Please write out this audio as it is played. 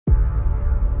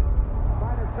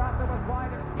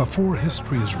Before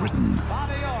history is written,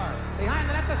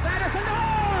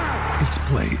 it's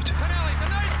played.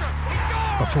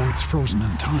 Before it's frozen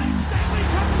in time,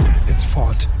 it's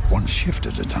fought one shift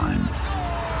at a time.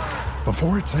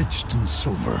 Before it's etched in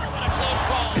silver,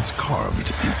 it's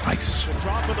carved in ice.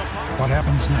 What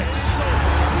happens next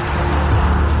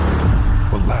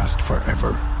will last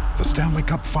forever. The Stanley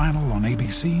Cup Final on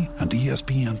ABC and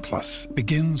ESPN Plus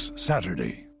begins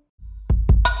Saturday.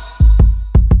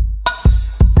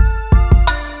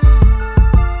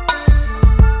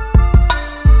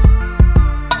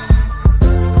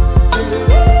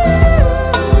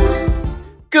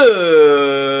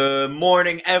 Good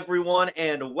morning, everyone,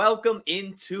 and welcome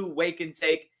into Wake and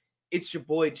Take. It's your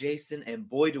boy, Jason, and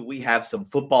boy, do we have some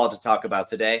football to talk about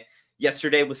today.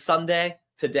 Yesterday was Sunday.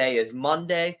 Today is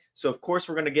Monday. So, of course,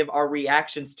 we're going to give our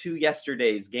reactions to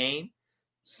yesterday's game.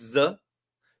 So,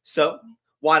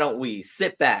 why don't we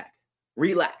sit back,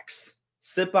 relax,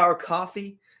 sip our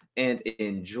coffee, and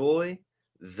enjoy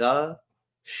the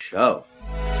show.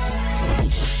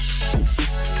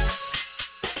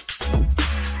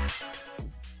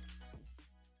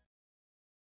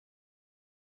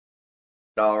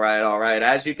 All right.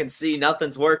 As you can see,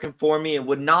 nothing's working for me. It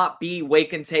would not be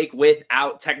Wake and Take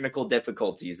without technical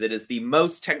difficulties. It is the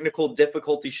most technical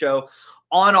difficulty show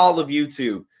on all of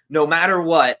YouTube. No matter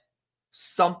what,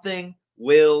 something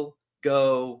will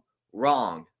go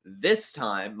wrong. This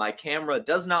time, my camera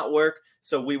does not work,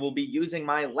 so we will be using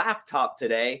my laptop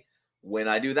today. When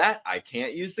I do that, I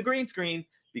can't use the green screen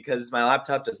because my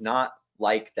laptop does not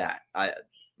like that. I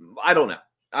don't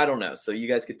know. So you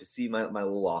guys get to see my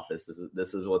little office.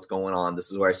 This is what's going on.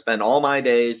 This is where I spend all my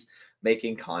days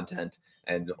making content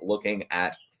and looking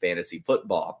at fantasy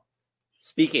football.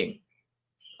 Speaking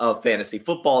of fantasy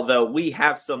football, though, we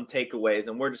have some takeaways,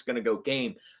 and we're just going to go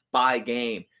game by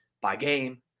game,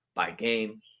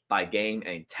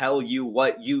 and tell you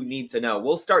what you need to know.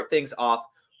 We'll start things off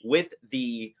with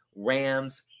the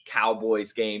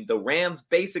Rams-Cowboys game. The Rams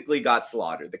basically got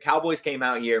slaughtered. The Cowboys came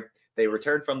out here. They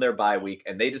returned from their bye week,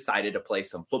 and they decided to play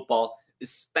some football,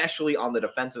 especially on the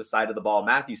defensive side of the ball.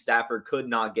 Matthew Stafford could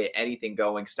not get anything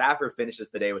going. Stafford finishes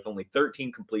the day with only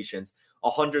 13 completions,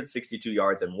 162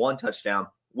 yards, and 1 touchdown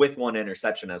with 1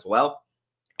 interception as well.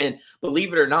 And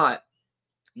believe it or not,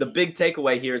 the big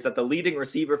takeaway here is that the leading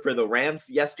receiver for the Rams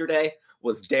yesterday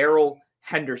was Darrell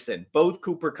Henderson. Both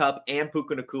Cooper Kupp and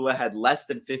Puka Nacua had less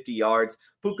than 50 yards.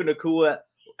 Puka Nacua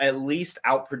at least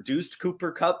outproduced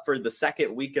Cooper Kupp for the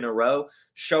second week in a row,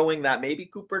 showing that maybe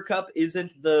Cooper Kupp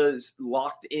isn't the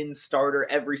locked-in starter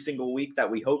every single week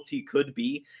that we hoped he could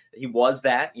be. He was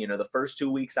that, the first 2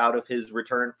 weeks out of his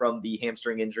return from the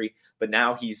hamstring injury, but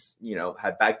now he's,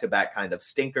 had back-to-back kind of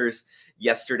stinkers.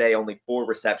 Yesterday, only 4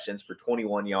 receptions for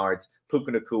 21 yards.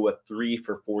 Puka Nacua, 3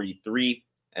 for 43.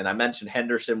 And I mentioned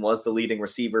Henderson was the leading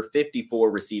receiver, 54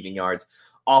 receiving yards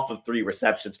off of 3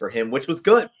 receptions for him, which was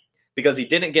good, because he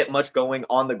didn't get much going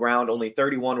on the ground, only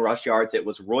 31 rush yards. It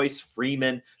was Royce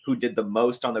Freeman who did the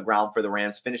most on the ground for the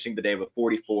Rams, finishing the day with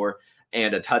 44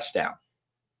 and a touchdown.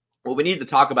 What we need to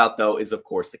talk about, though, is, of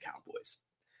course, the Cowboys.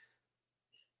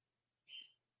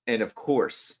 And, of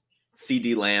course,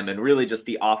 CeeDee Lamb and really just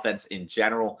the offense in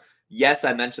general. Yes,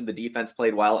 I mentioned the defense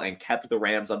played well and kept the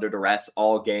Rams under duress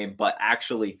all game, but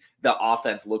actually the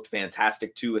offense looked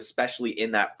fantastic too, especially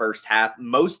in that first half.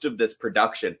 Most of this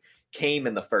production came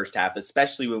in the first half,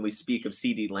 especially when we speak of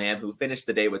CeeDee Lamb, who finished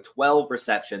the day with 12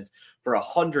 receptions for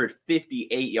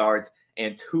 158 yards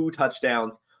and 2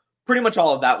 touchdowns. Pretty much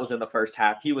all of that was in the first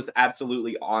half. He was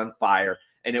absolutely on fire,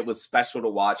 and it was special to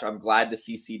watch. I'm glad to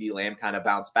see CeeDee Lamb kind of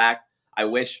bounce back. I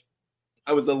wish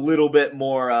I was a little bit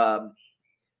more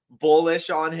bullish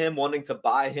on him, wanting to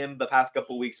buy him the past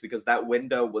couple weeks, because that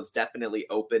window was definitely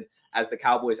open as the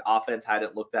Cowboys offense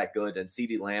hadn't looked that good and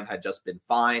CeeDee Lamb had just been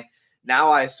fine.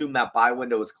 Now I assume that buy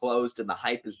window is closed and the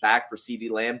hype is back for CeeDee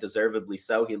Lamb, deservedly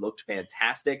so. He looked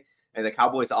fantastic, and the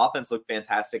Cowboys offense looked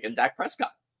fantastic, and Dak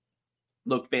Prescott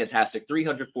looked fantastic.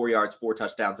 304 yards, 4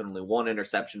 touchdowns, and only 1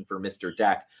 interception for Mr.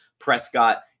 Dak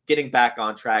Prescott, getting back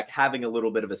on track, having a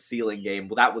little bit of a ceiling game.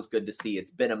 Well, that was good to see.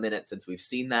 It's been a minute since we've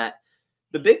seen that.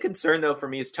 The big concern, though, for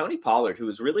me is Tony Pollard, who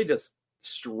has really just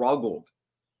struggled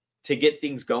to get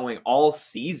things going all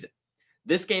season.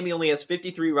 This game, he only has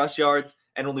 53 rush yards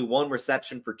and only 1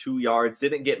 reception for 2 yards.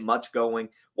 Didn't get much going.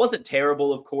 Wasn't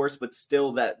terrible, of course, but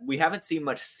still that we haven't seen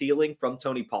much ceiling from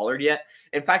Tony Pollard yet.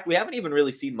 In fact, we haven't even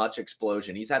really seen much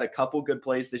explosion. He's had a couple good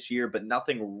plays this year, but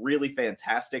nothing really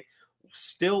fantastic.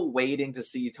 Still waiting to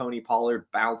see Tony Pollard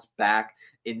bounce back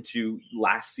into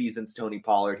last season's Tony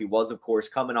Pollard. He was, of course,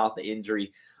 coming off the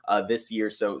injury this year,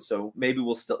 so maybe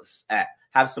we'll still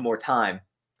have some more time.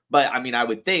 But I mean, I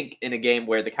would think in a game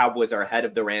where the Cowboys are ahead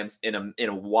of the Rams in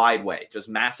a wide way, just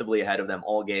massively ahead of them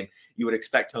all game, you would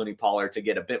expect Tony Pollard to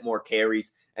get a bit more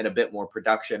carries and a bit more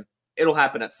production. It'll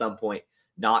happen at some point,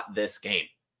 not this game.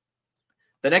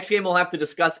 The next game we'll have to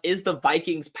discuss is the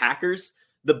Vikings-Packers.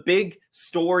 The big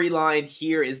storyline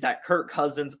here is that Kirk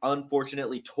Cousins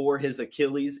unfortunately tore his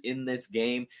Achilles in this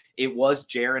game. It was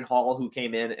Jaren Hall who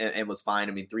came in and was fine.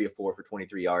 I mean, 3 of 4 for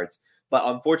 23 yards. But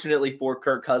unfortunately for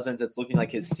Kirk Cousins, it's looking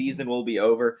like his season will be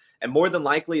over. And more than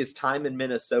likely his time in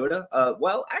Minnesota.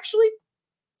 Well, actually,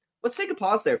 let's take a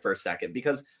pause there for a second,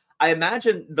 because I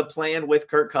imagine the plan with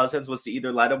Kirk Cousins was to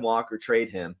either let him walk or trade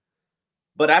him.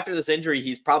 But after this injury,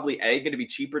 he's probably A, going to be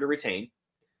cheaper to retain,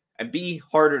 and B,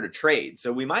 harder to trade.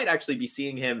 So we might actually be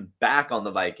seeing him back on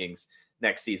the Vikings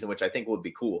next season, which I think would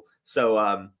be cool. So,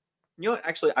 you know what?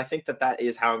 Actually, I think that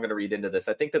is how I'm going to read into this.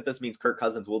 I think that this means Kirk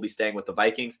Cousins will be staying with the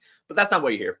Vikings, but that's not what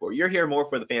you're here for. You're here more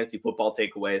for the fantasy football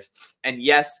takeaways. And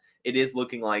yes, it is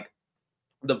looking like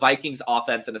the Vikings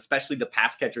offense, and especially the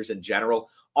pass catchers in general,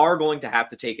 are going to have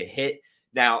to take a hit.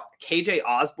 Now, KJ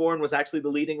Osborne was actually the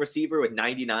leading receiver with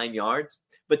 99 yards,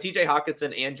 but TJ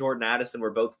Hawkinson and Jordan Addison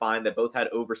were both fine. They both had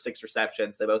over 6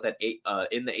 receptions. They both had 8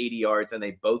 in the 80 yards, and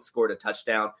they both scored a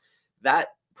touchdown. That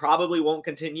probably won't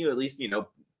continue, at least,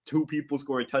 2 people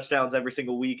scoring touchdowns every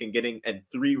single week and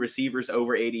 3 receivers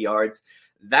over 80 yards.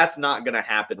 That's not going to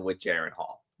happen with Jaren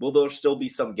Hall. Will there still be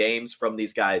some games from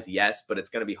these guys? Yes, but it's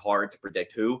going to be hard to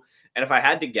predict who. And if I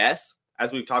had to guess,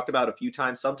 as we've talked about a few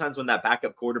times, sometimes when that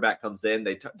backup quarterback comes in,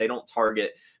 they don't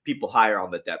target people higher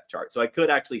on the depth chart. So I could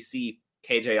actually see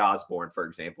KJ Osborne, for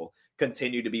example,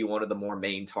 continue to be one of the more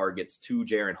main targets to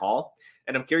Jaren Hall.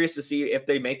 And I'm curious to see if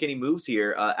they make any moves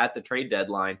here at the trade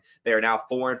deadline. They are now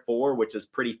 4-4, which is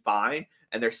pretty fine.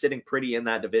 And they're sitting pretty in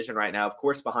that division right now, of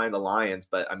course, behind the Lions.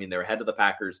 But, I mean, they're ahead of the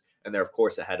Packers, and they're, of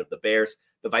course, ahead of the Bears.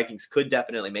 The Vikings could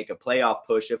definitely make a playoff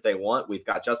push if they want. We've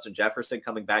got Justin Jefferson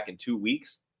coming back in 2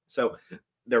 weeks. So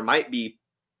there might be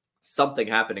something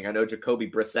happening. I know Jacoby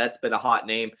Brissett's been a hot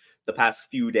name the past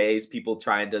few days, people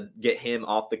trying to get him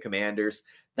off the Commanders.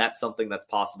 That's something that's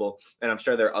possible. And I'm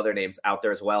sure there are other names out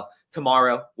there as well.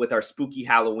 Tomorrow, with our spooky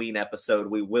Halloween episode,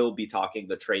 we will be talking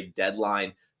the trade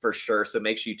deadline for sure. So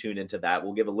make sure you tune into that.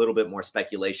 We'll give a little bit more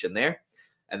speculation there.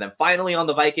 And then finally on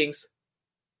the Vikings,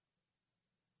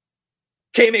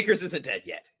 Cam Akers isn't dead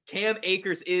yet. Cam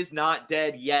Akers is not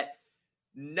dead yet.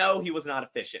 No, he was not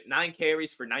efficient. 9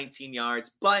 carries for 19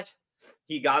 yards, but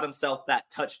he got himself that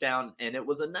touchdown, and it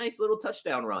was a nice little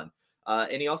touchdown run.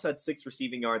 And he also had 6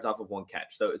 receiving yards off of 1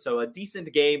 catch. So a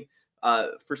decent game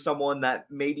for someone that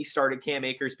maybe started Cam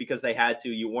Akers because they had to.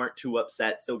 You weren't too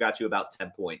upset. Still got you about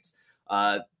 10 points.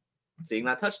 Seeing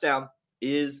that touchdown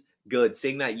is good.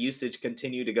 Seeing that usage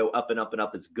continue to go up and up and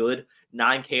up is good.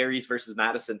 9 carries versus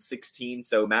Madison 16.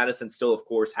 So Madison still, of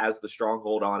course, has the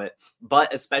stronghold on it.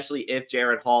 But especially if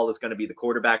Jaren Hall is going to be the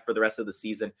quarterback for the rest of the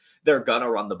season, they're going to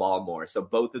run the ball more. So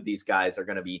both of these guys are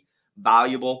going to be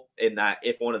valuable in that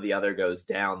if one or the other goes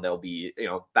down, they'll be,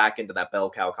 back into that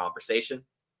bell cow conversation.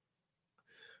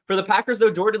 For the Packers,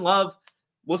 though, Jordan Love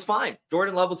was fine.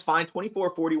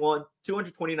 24-41,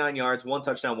 229 yards, 1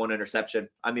 touchdown, 1 interception.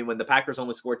 I mean, when the Packers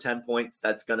only score 10 points,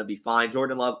 that's going to be fine.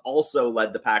 Jordan Love also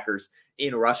led the Packers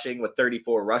in rushing with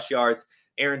 34 rush yards.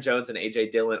 Aaron Jones and A.J.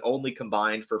 Dillon only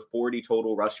combined for 40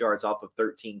 total rush yards off of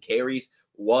 13 carries.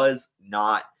 Was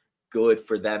not good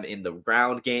for them in the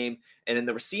ground game. And in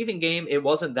the receiving game, it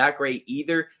wasn't that great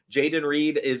either. Jaden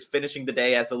Reed is finishing the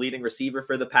day as the leading receiver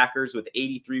for the Packers with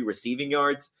 83 receiving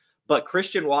yards. But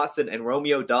Christian Watson and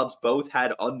Romeo Doubs both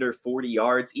had under 40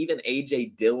 yards. Even A.J.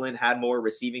 Dillon had more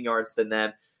receiving yards than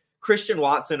them. Christian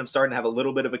Watson, I'm starting to have a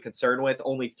little bit of a concern with.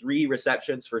 Only 3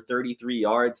 receptions for 33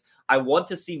 yards. I want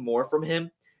to see more from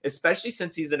him, especially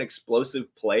since he's an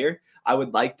explosive player. I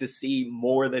would like to see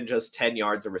more than just 10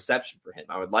 yards of reception for him.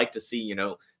 I would like to see,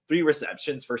 3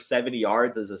 receptions for 70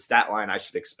 yards as a stat line I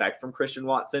should expect from Christian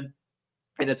Watson.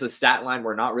 And it's a stat line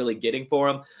we're not really getting for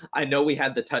him. I know we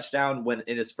had the touchdown when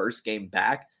in his first game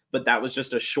back, but that was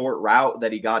just a short route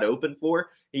that he got open for.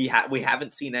 We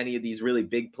haven't seen any of these really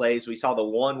big plays. We saw the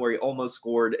one where he almost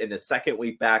scored in his second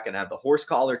week back and had the horse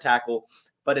collar tackle,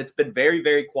 but it's been very,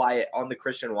 very quiet on the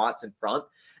Christian Watson front.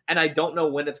 And I don't know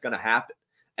when it's going to happen.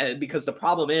 And because the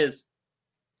problem is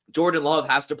Jordan Love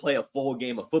has to play a full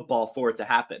game of football for it to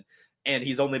happen. And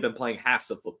he's only been playing halves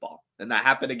of football. And that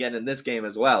happened again in this game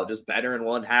as well. Just better in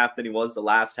one half than he was the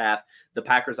last half. The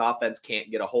Packers offense can't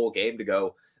get a whole game to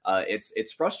go.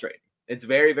 It's frustrating. It's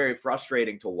very, very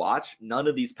frustrating to watch. None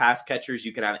of these pass catchers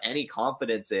you can have any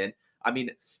confidence in. I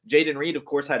mean, Jayden Reed, of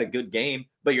course, had a good game,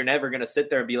 but you're never going to sit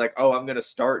there and be like, oh, I'm going to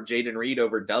start Jayden Reed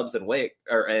over Dubs and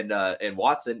and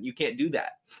Watson. You can't do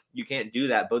that. You can't do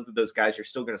that. Both of those guys, you're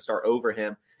still going to start over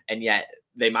him, and yet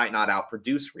they might not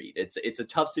outproduce Reed. It's a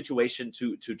tough situation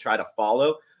to try to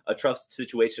follow, a tough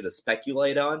situation to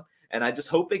speculate on, and I just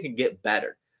hope they can get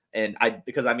better.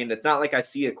 Because it's not like I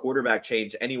see a quarterback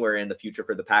change anywhere in the future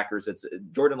for the Packers. It's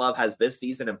Jordan Love has this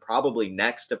season and probably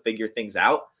next to figure things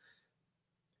out.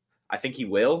 I think he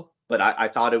will, but I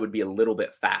thought it would be a little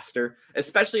bit faster,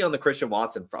 especially on the Christian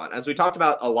Watson front. As we talked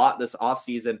about a lot this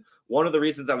offseason, one of the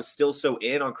reasons I was still so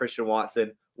in on Christian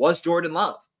Watson was Jordan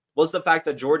Love, was the fact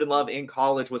that Jordan Love in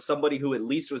college was somebody who at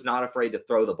least was not afraid to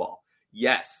throw the ball.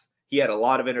 Yes, he had a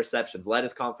lot of interceptions, led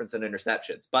his conference in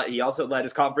interceptions, but he also led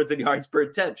his conference in yards per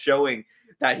attempt, showing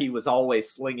that he was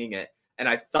always slinging it. And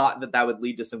I thought that would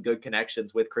lead to some good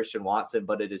connections with Christian Watson,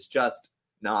 but it is just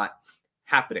not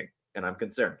happening, and I'm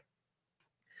concerned.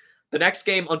 The next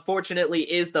game, unfortunately,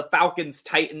 is the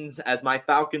Falcons-Titans, as my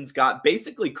Falcons got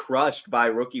basically crushed by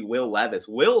rookie Will Levis.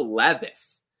 Will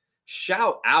Levis,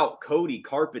 shout out Cody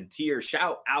Carpentier,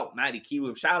 shout out Matty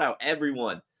Kiwoom, shout out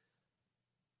everyone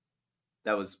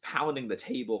that was pounding the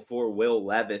table for Will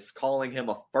Levis, calling him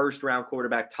a first-round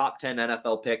quarterback, top 10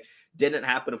 NFL pick. Didn't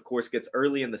happen, of course, gets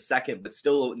early in the second, but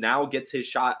still now gets his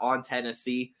shot on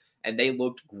Tennessee, and they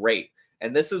looked great.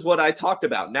 And this is what I talked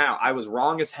about. Now, I was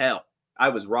wrong as hell.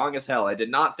 I did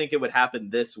not think it would happen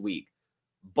this week,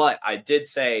 but I did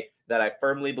say that I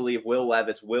firmly believe Will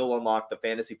Levis will unlock the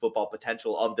fantasy football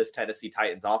potential of this Tennessee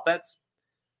Titans offense.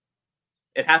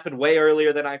 It happened way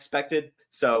earlier than I expected,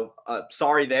 so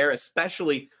sorry there.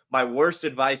 Especially my worst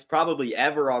advice probably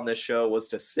ever on this show was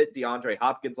to sit DeAndre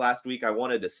Hopkins last week. I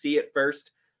wanted to see it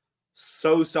first.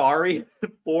 So sorry.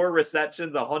 4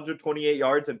 receptions, 128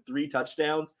 yards, and 3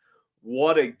 touchdowns.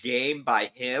 What a game by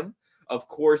him. Of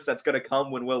course, that's going to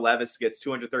come when Will Levis gets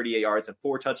 238 yards and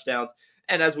 4 touchdowns.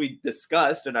 And as we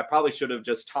discussed, and I probably should have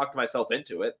just talked myself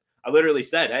into it, I literally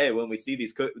said, hey, when we see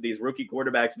these rookie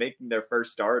quarterbacks making their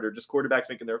first start, or just quarterbacks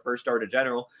making their first start in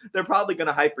general, they're probably going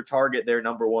to hyper-target their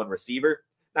number one receiver.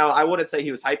 Now, I wouldn't say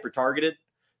he was hyper-targeted.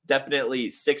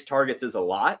 Definitely 6 targets is a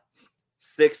lot.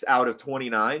 6 out of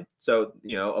 29. So,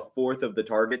 a fourth of the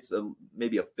targets,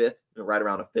 maybe a fifth, right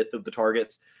around a fifth of the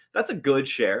targets. That's a good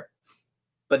share,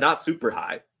 but not super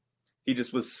high. He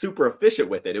just was super efficient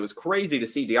with it. It was crazy to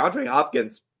see DeAndre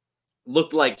Hopkins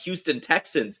looked like Houston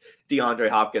Texans DeAndre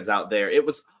Hopkins out there.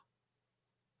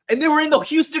 And they were in the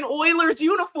Houston Oilers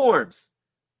uniforms.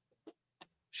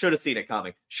 Should have seen it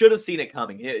coming.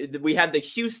 We had the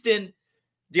Houston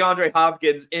DeAndre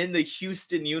Hopkins in the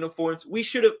Houston uniforms. We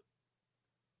should have.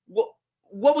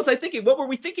 What was I thinking? What were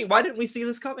we thinking? Why didn't we see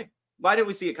this coming? Why didn't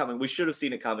we see it coming? We should have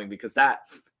seen it coming, because that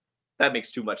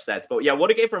makes too much sense. But yeah,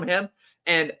 what a game from him.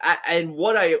 And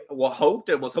what I hoped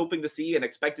and was hoping to see and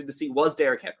expected to see was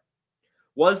Derrick Henry.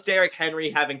 Was Derrick Henry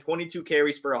having 22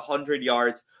 carries for 100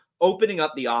 yards, opening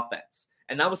up the offense.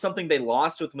 And that was something they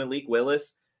lost with Malik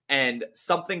Willis, and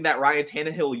something that Ryan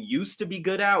Tannehill used to be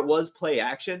good at was play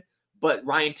action. But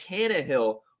Ryan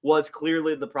Tannehill was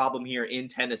clearly the problem here in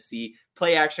Tennessee.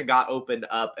 Play action got opened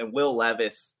up, and Will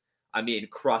Levis,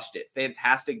 crushed it.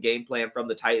 Fantastic game plan from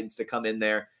the Titans to come in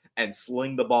there and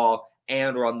sling the ball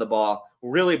and run the ball.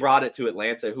 Really brought it to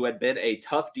Atlanta, who had been a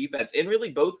tough defense in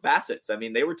really both facets.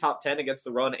 They were top 10 against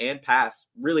the run and pass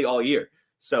really all year.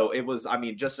 So it was,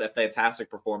 just a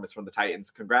fantastic performance from the Titans.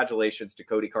 Congratulations to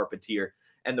Cody Carpentier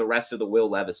and the rest of the Will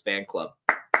Levis fan club.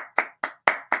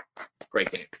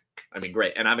 Great game.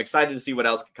 Great. And I'm excited to see what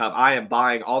else can come. I am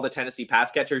buying all the Tennessee pass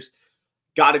catchers.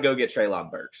 Got to go get Treylon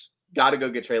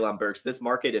Burks. This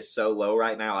market is so low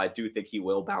right now. I do think he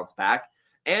will bounce back.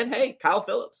 And hey, Kyle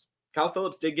Phillips. Kyle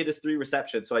Phillips did get his 3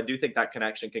 receptions, so I do think that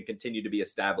connection can continue to be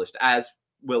established, as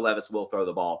Will Levis will throw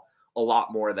the ball a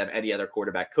lot more than any other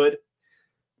quarterback could.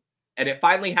 And it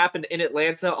finally happened in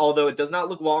Atlanta, although it does not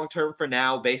look long-term for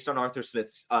now based on Arthur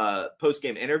Smith's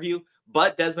post-game interview.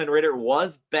 But Desmond Ridder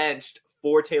was benched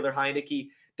for Taylor Heineke.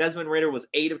 Desmond Ridder was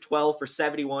 8 of 12 for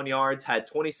 71 yards, had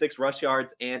 26 rush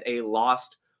yards, and a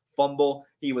lost fumble.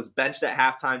 He was benched at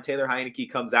halftime. Taylor Heineke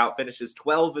comes out, finishes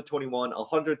 12 of 21,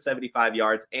 175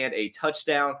 yards, and a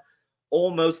touchdown.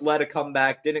 Almost led a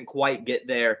comeback, didn't quite get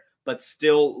there, but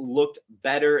still looked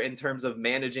better in terms of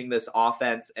managing this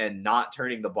offense and not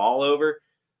turning the ball over.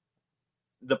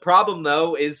 The problem,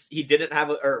 though, is he didn't have,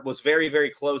 or was very, very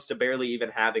close to barely even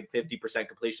having 50%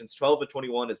 completions. 12 of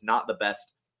 21 is not the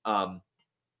best,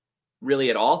 really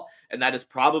at all. And that is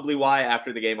probably why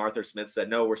after the game, Arthur Smith said,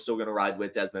 no, we're still going to ride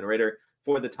with Desmond Ridder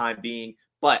for the time being.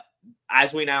 But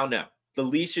as we now know, the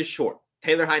leash is short.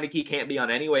 Taylor Heineke can't be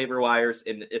on any waiver wires,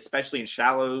 especially in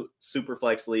shallow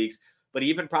superflex leagues, but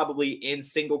even probably in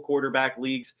single quarterback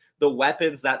leagues. The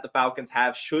weapons that the Falcons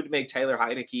have should make Taylor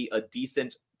Heineke a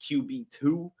decent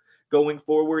QB2 going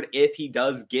forward if he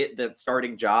does get the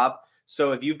starting job.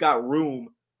 So if you've got room,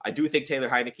 I do think Taylor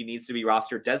Heineke needs to be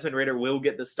rostered. Desmond Ridder will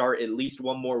get the start at least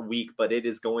one more week, but it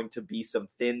is going to be some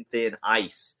thin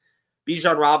ice.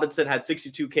 Bijan Robinson had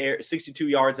 62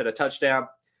 yards and a touchdown.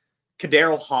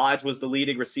 Kadarrell Hodge was the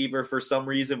leading receiver for some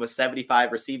reason with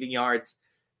 75 receiving yards.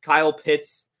 Kyle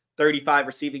Pitts, 35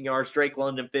 receiving yards. Drake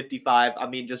London, 55. I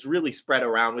mean, just really spread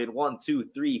around. We had 1, 2,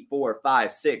 3, 4,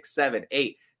 5, 6, 7,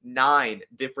 8, 9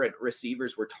 different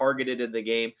receivers were targeted in the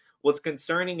game. What's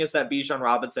concerning is that Bijan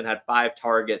Robinson had 5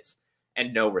 targets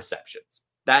and no receptions.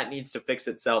 That needs to fix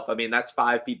itself. I mean, that's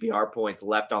 5 PPR points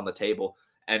left on the table,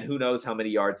 and who knows how many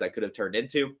yards that could have turned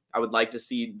into. I would like to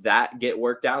see that get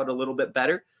worked out a little bit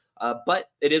better. But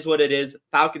it is what it is.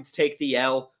 Falcons take the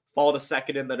L, fall to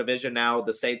second in the division now.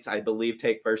 The Saints, I believe,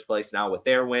 take first place now with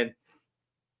their win.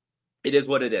 It is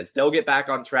what it is. They'll get back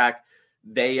on track.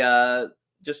 They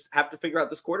just have to figure out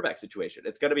this quarterback situation.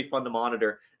 It's going to be fun to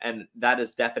monitor, and that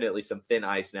is definitely some thin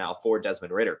ice now for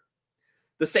Desmond Ridder.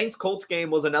 The Saints-Colts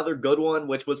game was another good one,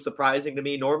 which was surprising to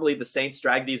me. Normally, the Saints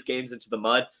drag these games into the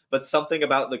mud, but something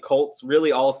about the Colts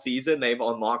really all season, they've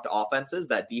unlocked offenses.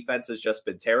 That defense has just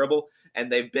been terrible,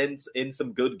 and they've been in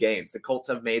some good games. The Colts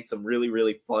have made some really,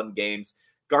 really fun games.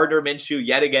 Gardner Minshew,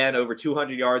 yet again, over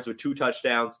 200 yards with 2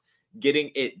 touchdowns, getting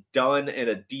it done in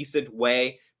a decent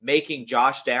way, making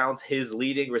Josh Downs his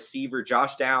leading receiver.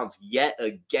 Josh Downs, yet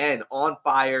again, on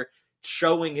fire,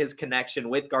 showing his connection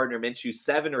with Gardner Minshew.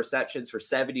 7 receptions for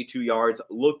 72 yards.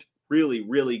 Looked really,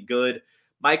 really good.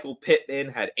 Michael Pittman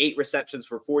had 8 receptions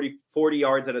for 40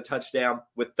 yards and a touchdown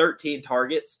with 13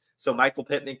 targets. So Michael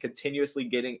Pittman continuously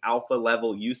getting alpha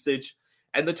level usage.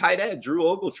 And the tight end, Drew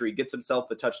Ogletree, gets himself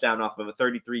a touchdown off of a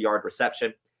 33-yard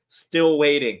reception. Still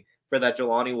waiting for that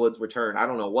Jelani Woods return. I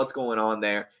don't know what's going on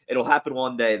there. It'll happen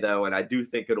one day, though, and I do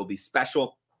think it'll be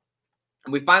special.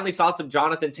 And we finally saw some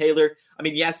Jonathan Taylor. I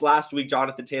mean, yes, last week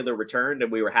Jonathan Taylor returned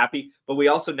and we were happy, but we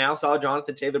also now saw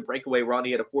Jonathan Taylor breakaway run.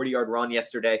 He had a 40-yard run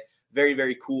yesterday. Very,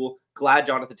 very cool. Glad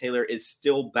Jonathan Taylor is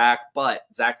still back, but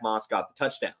Zach Moss got the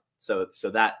touchdown. So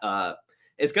that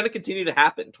is going to continue to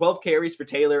happen. 12 carries for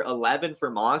Taylor, 11 for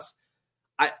Moss.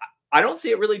 I don't see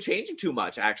it really changing too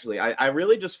much, actually. I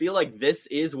really just feel like this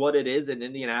is what it is in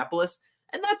Indianapolis,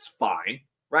 and that's fine.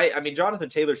 Right? I mean, Jonathan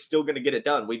Taylor's still going to get it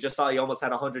done. We just saw he almost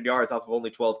had 100 yards off of only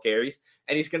 12 carries,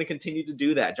 and he's going to continue to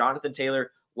do that. Jonathan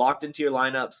Taylor locked into your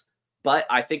lineups, but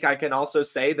I think I can also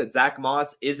say that Zach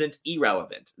Moss isn't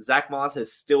irrelevant. Zach Moss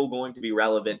is still going to be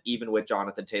relevant even with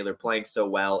Jonathan Taylor playing so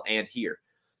well and here.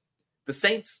 The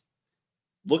Saints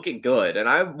looking good, and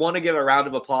I want to give a round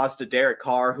of applause to Derek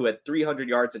Carr, who had 300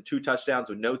 yards and 2 touchdowns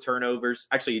with no turnovers.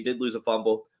 Actually, he did lose a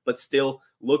fumble, but still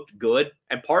looked good,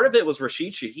 and part of it was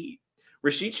Rashid Shaheed.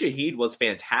 Rashid Shaheed was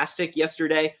fantastic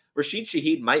yesterday. Rashid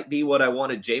Shaheed might be what I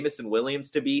wanted Jamison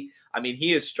Williams to be. I mean,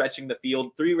 he is stretching the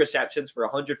field. 3 receptions for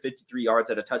 153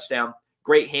 yards and a touchdown.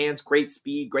 Great hands, great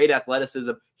speed, great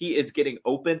athleticism. He is getting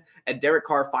open, and Derek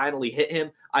Carr finally hit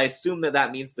him. I assume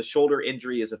that means the shoulder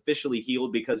injury is officially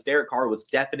healed because Derek Carr was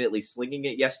definitely slinging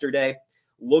it yesterday.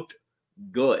 Looked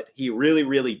good. He really,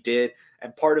 really did.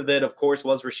 And part of it, of course,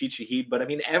 was Rashid Shaheed. But, I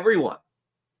mean, everyone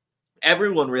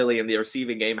really in the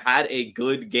receiving game had a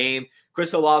good game.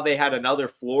 Chris Olave had another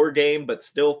floor game, but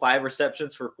still 5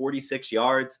 receptions for 46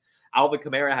 yards. Alvin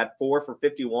Kamara had 4 for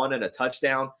 51 and a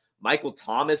touchdown. Michael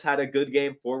Thomas had a good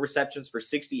game, 4 receptions for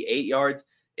 68 yards.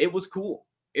 It was cool.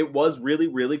 It was really,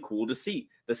 really cool to see.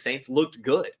 The Saints looked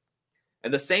good.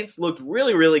 And the Saints looked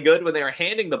really, really good when they were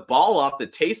handing the ball off to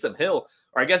Taysom Hill.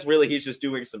 Or I guess really he's just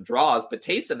doing some draws. But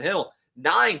Taysom Hill,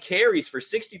 9 carries for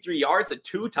 63 yards and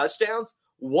 2 touchdowns.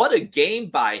 What a game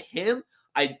by him.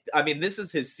 I mean, this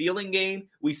is his ceiling game.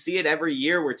 We see it every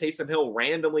year where Taysom Hill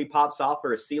randomly pops off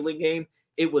for a ceiling game.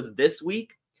 It was this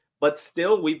week, but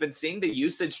still we've been seeing the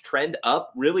usage trend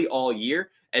up really all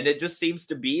year, and it just seems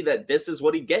to be that this is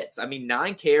what he gets. I mean,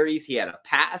 9 carries, he had a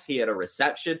pass, he had a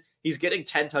reception. He's getting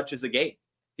 10 touches a game.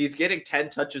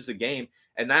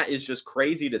 And that is just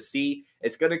crazy to see.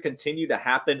 It's going to continue to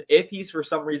happen. If he's for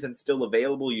some reason still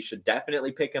available, you should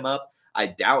definitely pick him up. I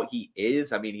doubt he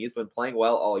is. I mean, he's been playing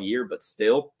well all year, but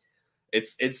still,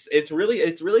 it's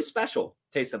really special.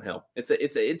 Taysom Hill. It's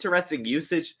an interesting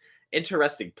usage,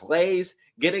 interesting plays,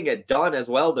 getting it done as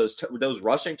well. Those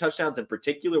rushing touchdowns in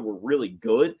particular were really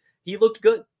good. He looked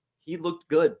good,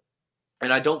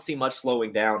 and I don't see much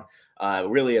slowing down,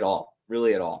 really at all.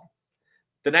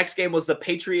 The next game was the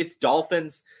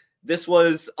Patriots-Dolphins. This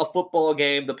was a football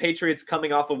game. The Patriots,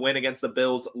 coming off a win against the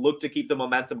Bills, looked to keep the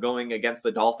momentum going against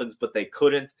the Dolphins, but they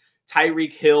couldn't.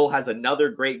 Tyreek Hill has another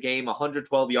great game,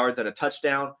 112 yards and a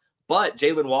touchdown, but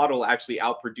Jalen Waddle actually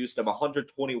outproduced him,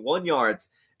 121 yards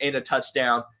and a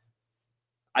touchdown.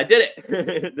 I did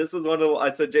it. This is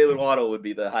I said Jalen Waddle would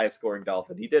be the highest scoring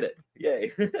Dolphin. He did it.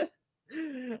 Yay.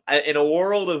 In a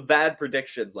world of bad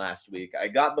predictions last week, I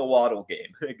got the Waddle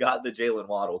game. I got the Jalen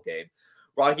Waddle game.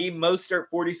 Raheem Mostert,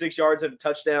 46 yards and a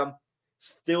touchdown,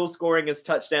 still scoring his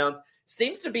touchdowns.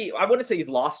 Seems to be, I wouldn't say he's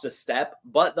lost a step,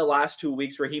 but the last 2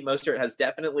 weeks, Raheem Mostert has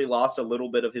definitely lost a little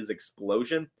bit of his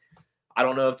explosion. I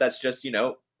don't know if that's just,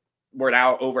 we're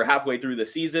now over halfway through the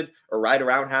season or right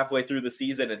around halfway through the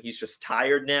season, and he's just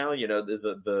tired now.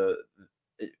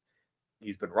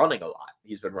 He's been running a lot.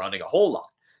 He's been running a whole lot,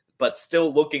 but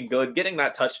still looking good, getting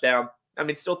that touchdown. I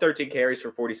mean, still 13 carries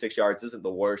for 46 yards isn't the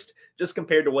worst. Just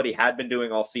compared to what he had been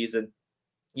doing all season,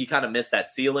 you kind of miss that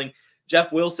ceiling.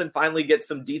 Jeff Wilson finally gets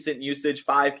some decent usage,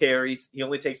 5 carries. He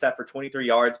only takes that for 23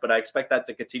 yards, but I expect that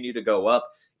to continue to go up.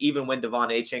 Even when Devon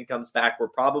Achane comes back, we're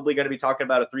probably going to be talking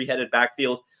about a 3-headed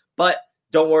backfield, but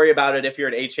don't worry about it. If you're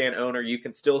an Achane owner, you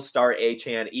can still start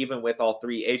Achane even with all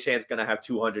 3. Achane's going to have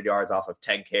 200 yards off of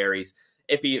 10 carries.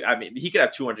 He could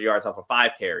have 200 yards off of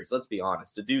 5 carries. Let's be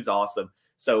honest. The dude's awesome.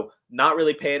 So not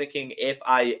really panicking if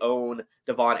I own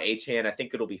Devon Achane. I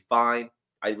think it'll be fine.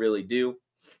 I really do.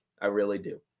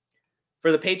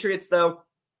 For the Patriots, though,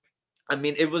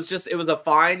 it was a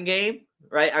fine game,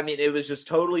 right? It was just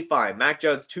totally fine. Mac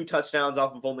Jones, 2 touchdowns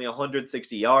off of only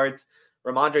 160 yards.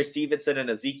 Ramondre Stevenson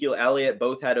and Ezekiel Elliott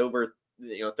both had over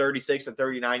 36 and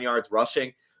 39 yards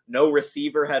rushing. No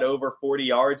receiver had over 40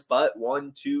 yards, but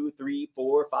 1, 2, 3,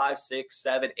 4, 5, 6,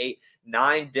 7, 8,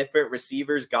 9 different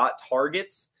receivers got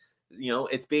targets.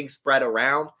 It's being spread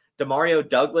around. Demario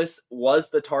Douglas was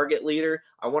the target leader.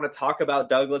 I want to talk about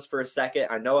Douglas for a second.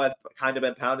 I know I've kind of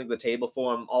been pounding the table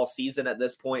for him all season at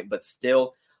this point, but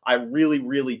still, I really,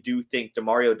 really do think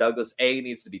Demario Douglas,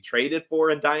 needs to be traded for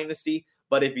in Dynasty,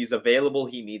 but if he's available,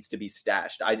 he needs to be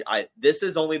stashed. This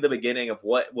is only the beginning of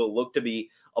what will look to be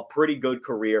a pretty good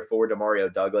career for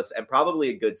Demario Douglas and probably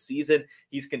a good season.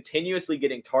 He's continuously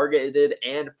getting targeted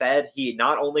and fed. He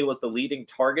not only was the leading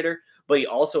targeter, but he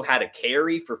also had a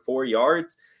carry for 4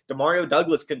 yards. Demario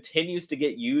Douglas continues to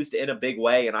get used in a big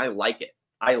way, and I like it.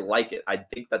 I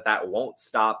think that won't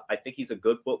stop. I think he's a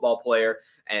good football player,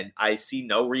 and I see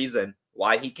no reason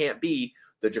why he can't be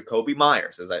the Jacoby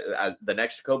Myers, the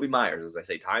next Jacoby Myers, as I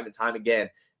say time and time again.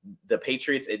 The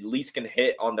Patriots at least can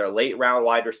hit on their late round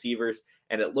wide receivers,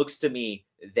 and it looks to me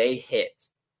they hit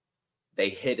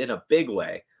in a big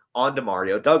way on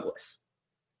Demario Douglas.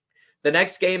 The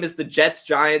next game is the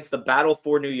Jets-Giants, the battle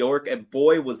for New York, and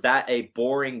boy, was that a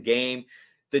boring game.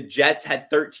 The Jets had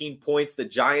 13 points. The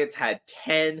Giants had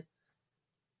 10.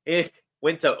 It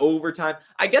went to overtime.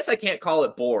 I guess I can't call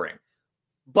it boring,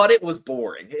 but it was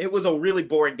boring. It was a really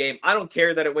boring game. I don't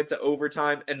care that it went to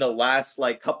overtime and the last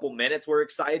couple minutes were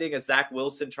exciting as Zach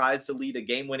Wilson tries to lead a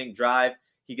game-winning drive.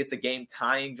 He gets a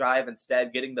game-tying drive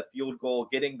instead, getting the field goal,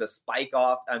 getting the spike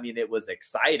off. It was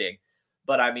exciting.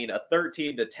 But a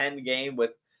 13-10 game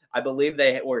with, I believe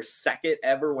they were second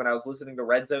ever. When I was listening to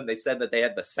Red Zone, they said that they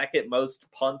had the second most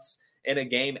punts in a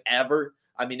game ever.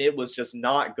 It was just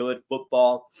not good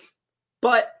football.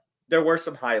 But there were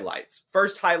some highlights.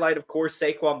 First highlight, of course,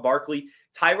 Saquon Barkley.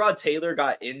 Tyrod Taylor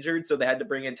got injured, so they had to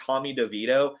bring in Tommy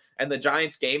DeVito. And the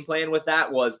Giants' game plan with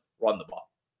that was run the ball.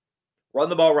 Run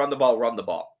the ball, run the ball, run the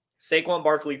ball. Saquon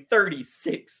Barkley,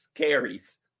 36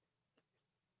 carries.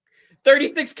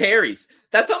 36 carries.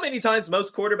 That's how many times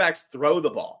most quarterbacks throw the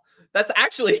ball. That's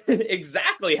actually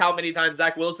exactly how many times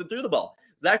Zach Wilson threw the ball.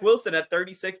 Zach Wilson had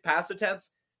 36 pass attempts.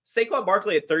 Saquon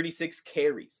Barkley had 36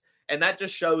 carries. And that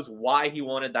just shows why he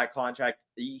wanted that contract.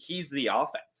 He's the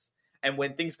offense. And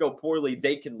when things go poorly,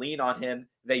 they can lean on him.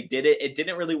 They did it. It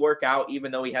didn't really work out,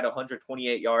 even though he had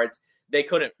 128 yards. They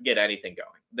couldn't get anything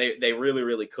going. They really,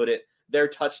 really couldn't. Their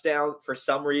touchdown, for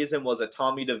some reason, was a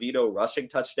Tommy DeVito rushing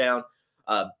touchdown.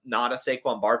 Not a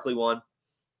Saquon Barkley one.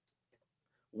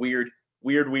 Weird.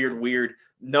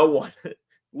 No one.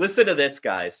 Listen to this,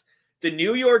 guys. The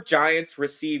New York Giants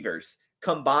receivers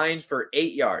combined for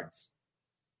 8 yards.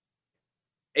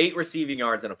 8 receiving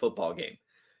yards in a football game.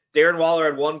 Darren Waller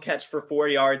had 1 catch for 4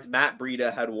 yards. Matt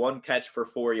Breida had 1 catch for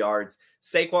 4 yards.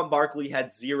 Saquon Barkley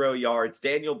had 0 yards.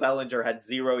 Daniel Bellinger had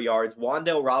 0 yards.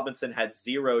 Wan'Dale Robinson had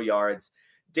 0 yards.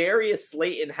 Darius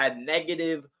Slayton had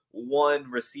 -1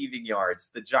 receiving yards.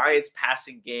 The Giants'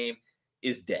 passing game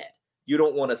is dead. You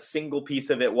don't want a single piece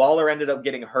of it. Waller ended up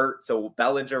getting hurt, so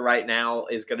Bellinger right now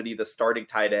is going to be the starting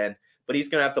tight end. but he's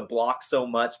going to have to block so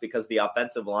much because the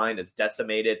offensive line is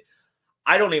decimated.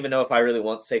 I don't even know if I really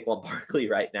want Saquon Barkley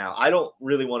right now. I don't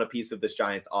really want a piece of this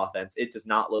Giants offense. It does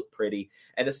not look pretty.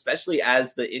 And especially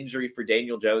as the injury for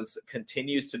Daniel Jones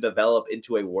continues to develop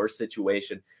into a worse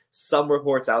situation. Some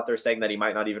reports out there saying that he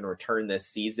might not even return this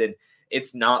season.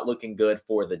 It's not looking good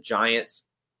for the Giants.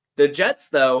 The Jets,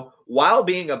 though, while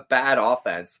being a bad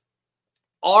offense,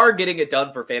 are getting it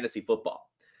done for fantasy football.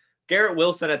 Garrett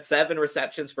Wilson had 7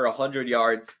 receptions for 100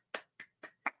 yards.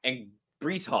 And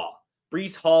Breece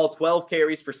Hall, 12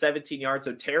 carries for 17 yards,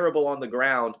 so terrible on the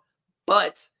ground.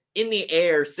 But in the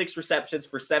air, 6 receptions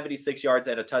for 76 yards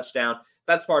and a touchdown.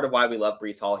 That's part of why we love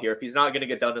Breece Hall here. If he's not going to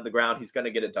get done in the ground, he's going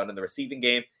to get it done in the receiving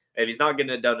game. If he's not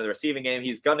getting it done in the receiving game,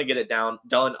 he's going to get it done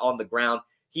on the ground.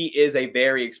 He is a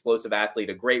very explosive athlete,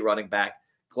 a great running back.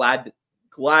 Glad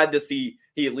to see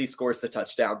he at least scores the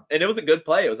touchdown. And it was a good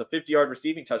play. It was a 50-yard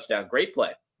receiving touchdown. Great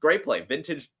play.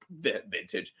 Vintage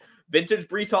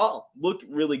Breece Hall. Looked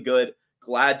really good.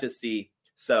 Glad to see.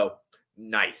 So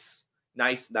nice.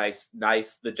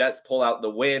 The Jets pull out the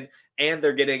win, and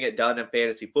they're getting it done in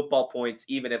fantasy football points,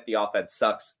 even if the offense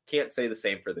sucks. Can't say the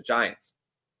same for the Giants.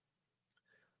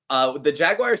 The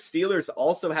Jaguars Steelers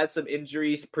also had some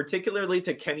injuries, particularly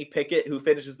to Kenny Pickett, who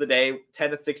finishes the day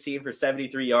 10-16 for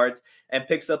 73 yards and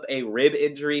picks up a rib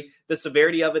injury. The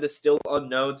severity of it is still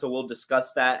unknown, so we'll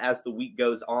discuss that as the week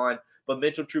goes on. But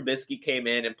Mitchell Trubisky came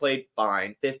in and played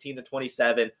fine,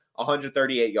 15-27,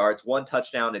 138 yards, 1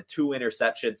 touchdown, and 2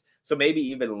 interceptions. So maybe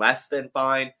even less than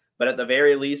fine, but at the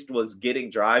very least was getting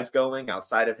drives going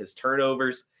outside of his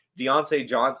turnovers. Deontay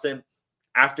Johnson,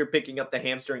 after picking up the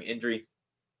hamstring injury,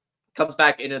 comes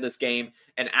back into this game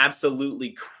and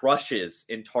absolutely crushes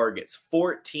in targets.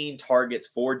 14 targets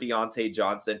for Deontay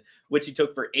Johnson, which he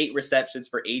took for 8 receptions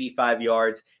for 85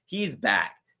 yards. He's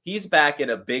back. He's back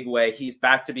in a big way. He's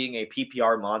back to being a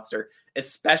PPR monster,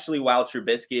 especially while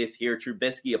Trubisky is here.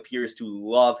 Trubisky appears to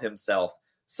love himself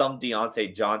some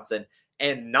Deontay Johnson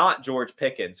and not George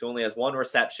Pickens, who only has 1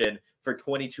 reception for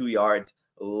 22 yards.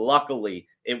 Luckily,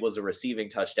 it was a receiving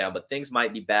touchdown, but things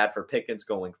might be bad for Pickens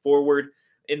going forward.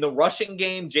 In the rushing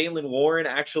game, Jaylen Warren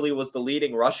actually was the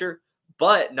leading rusher,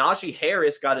 but Najee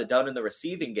Harris got it done in the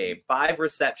receiving game. 5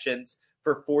 receptions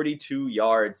for 42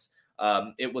 yards.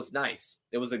 It was nice.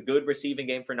 It was a good receiving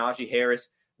game for Najee Harris.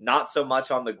 Not so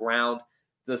much on the ground.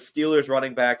 The Steelers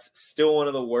running backs, still one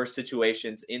of the worst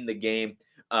situations in the game.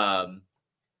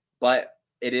 But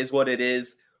it is what it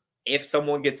is. If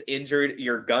someone gets injured,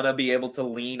 you're going to be able to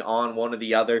lean on one or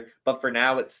the other. But for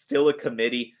now, it's still a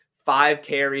committee. 5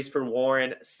 carries for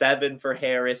Warren, 7 for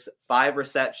Harris, 5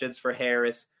 receptions for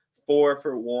Harris, 4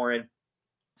 for Warren.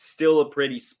 Still a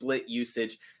pretty split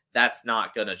usage. That's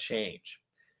not going to change.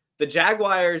 The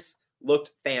Jaguars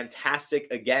looked fantastic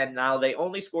again. Now, they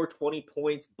only scored 20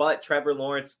 points, but Trevor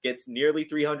Lawrence gets nearly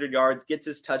 300 yards, gets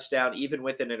his touchdown, even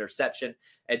with an interception.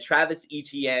 And Travis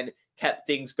Etienne kept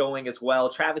things going as well.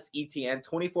 Travis Etienne,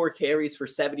 24 carries for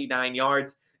 79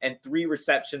 yards and 3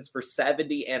 receptions for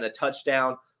 70 and a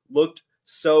touchdown. Looked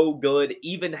so good,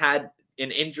 even had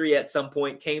an injury at some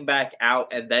point, came back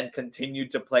out, and then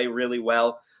continued to play really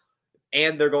well.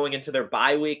 And they're going into their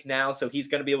bye week now, so he's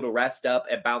going to be able to rest up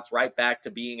and bounce right back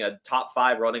to being a top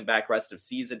 5 running back rest of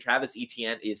season. Travis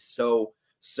Etienne is so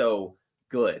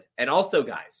good. And also,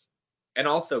 guys,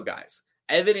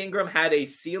 Evan Ingram had a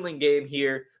ceiling game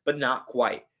here, but not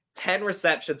quite. 10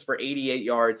 receptions for 88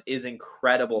 yards is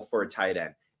incredible for a tight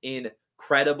end.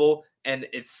 Incredible, and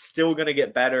it's still going to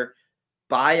get better.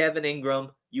 Buy Evan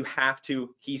Ingram. You have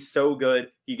to. He's so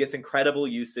good. He gets incredible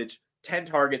usage. 10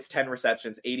 targets, 10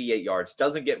 receptions, 88 yards.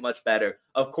 Doesn't get much better.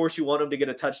 Of course, you want him to get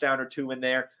a touchdown or 2 in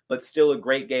there, but still a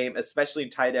great game, especially in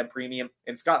tight end premium.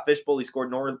 And Scott Fishbowl, he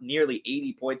scored nearly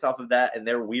 80 points off of that, and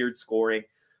they're weird scoring.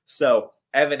 So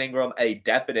Evan Ingram, a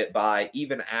definite buy,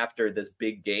 even after this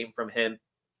big game from him,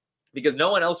 because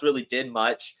no one else really did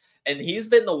much. And he's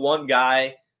been the one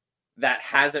guy that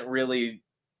hasn't really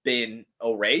been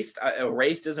erased.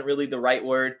 Erased isn't really the right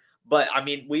word. But, I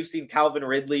mean, we've seen Calvin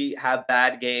Ridley have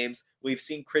bad games. We've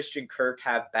seen Christian Kirk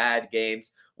have bad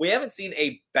games. We haven't seen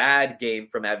a bad game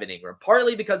from Evan Ingram,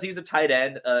 partly because he's a tight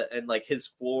end and, like, his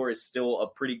floor is still a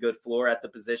pretty good floor at the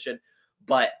position.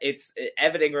 But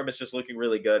Evan Ingram is just looking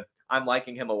really good. I'm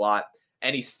liking him a lot,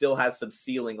 and he still has some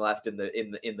ceiling left in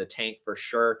the tank for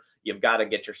sure. You've got to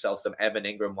get yourself some Evan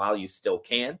Ingram while you still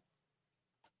can.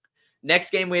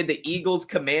 Next game, we had the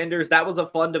Eagles-Commanders. That was a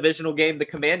fun divisional game. The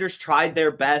Commanders tried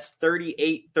their best,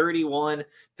 38-31.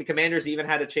 The Commanders even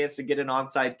had a chance to get an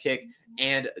onside kick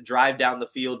and drive down the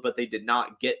field, but they did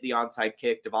not get the onside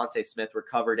kick. Devontae Smith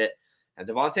recovered it. And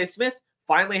Devontae Smith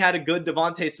Finally had a good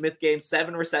Devontae Smith game,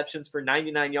 7 receptions for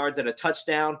 99 yards and a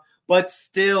touchdown, but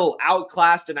still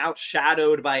outclassed and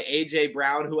outshadowed by A.J.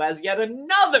 Brown, who has yet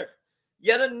another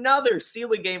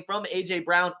ceiling game from A.J.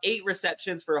 Brown, 8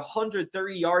 receptions for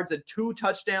 130 yards and 2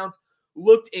 touchdowns.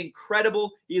 Looked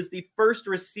incredible. He is the first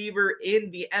receiver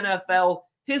in the NFL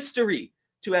history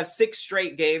to have 6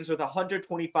 straight games with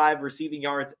 125 receiving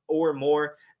yards or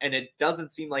more, and it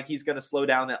doesn't seem like he's going to slow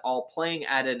down at all, playing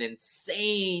at an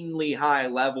insanely high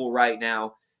level right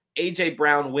now. A.J.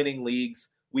 Brown winning leagues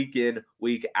week in,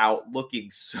 week out, looking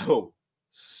so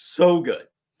good.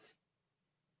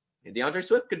 And DeAndre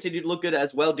Swift continued to look good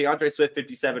as well. DeAndre Swift,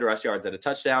 57 rush yards and a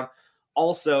touchdown.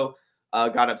 Also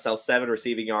got himself 7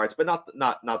 receiving yards, but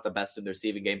not the best in the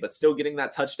receiving game, but still getting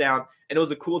that touchdown. And it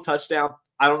was a cool touchdown.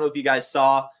 I don't know if you guys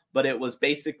saw, but it was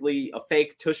basically a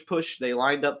fake tush push. They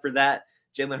lined up for that.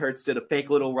 Jalen Hurts did a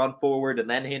fake little run forward and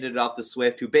then handed it off to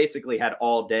Swift, who basically had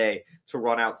all day to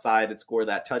run outside and score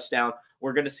that touchdown.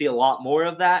 We're going to see a lot more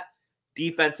of that.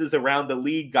 Defenses around the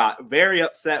league got very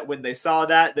upset when they saw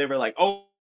that. They were like, oh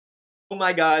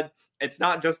my God, it's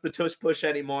not just the tush push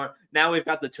anymore. Now we've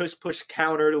got the tush push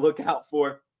counter to look out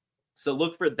for. So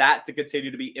look for that to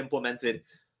continue to be implemented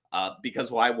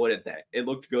because why wouldn't they? It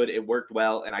looked good. It worked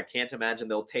well. And I can't imagine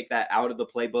they'll take that out of the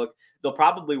playbook. They'll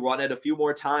probably run it a few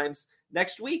more times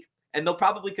next week. And they'll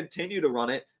probably continue to run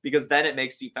it because then it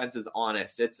makes defenses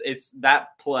honest. It's that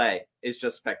play is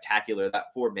just spectacular.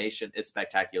 That formation is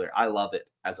spectacular. I love it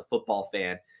as a football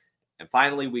fan. And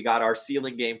finally, we got our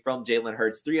ceiling game from Jalen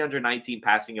Hurts, 319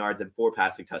 passing yards and 4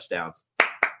 passing touchdowns.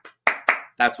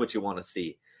 That's what you want to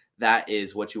see. That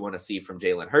is what you want to see from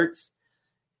Jalen Hurts.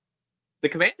 The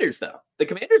Commanders, though. The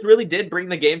Commanders really did bring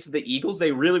the game to the Eagles.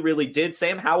 They really did.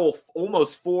 Sam Howell,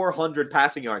 almost 400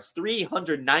 passing yards,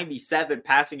 397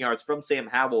 passing yards from Sam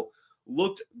Howell.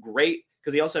 Looked great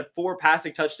because he also had 4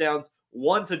 passing touchdowns,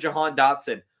 1 to Jahan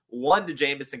Dotson, 1 to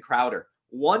Jamison Crowder,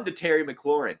 1 to Terry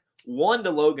McLaurin, 1 to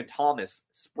Logan Thomas,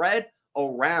 spread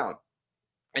around.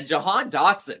 And Jahan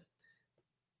Dotson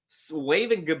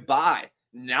waving goodbye,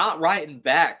 not writing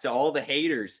back to all the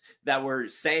haters that were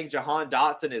saying Jahan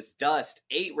Dotson is dust.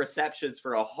 8 receptions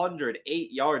for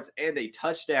 108 yards and a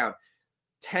touchdown.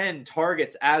 10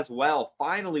 targets as well.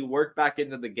 Finally worked back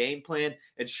into the game plan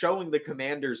and showing the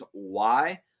Commanders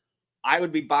why. I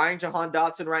would be buying Jahan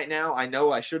Dotson right now. I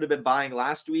know I should have been buying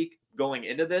last week going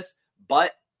into this,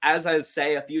 but as I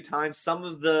say a few times, some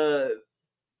of the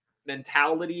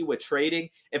mentality with trading,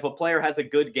 if a player has a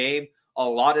good game, a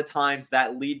lot of times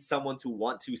that leads someone to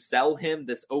want to sell him.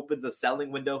 This opens a selling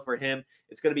window for him.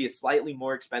 It's going to be a slightly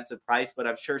more expensive price, but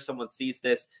I'm sure someone sees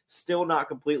this. Still not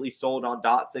completely sold on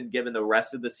Dotson given the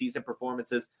rest of the season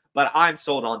performances, but I'm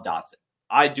sold on Dotson.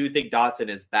 I do think Dotson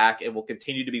is back and will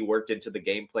continue to be worked into the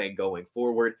game plan going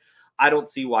forward. I don't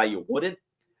see why you wouldn't.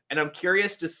 And I'm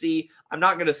curious to see, I'm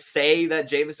not going to say that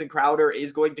Jamison Crowder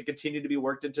is going to continue to be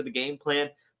worked into the game plan,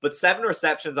 but 7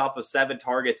 receptions off of 7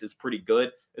 targets is pretty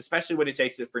good, especially when he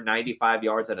takes it for 95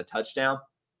 yards and a touchdown.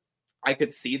 I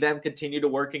could see them continue to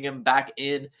working him back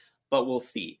in, but we'll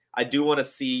see. I do want to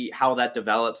see how that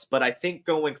develops, but I think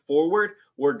going forward,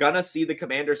 we're going to see the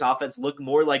Commanders offense look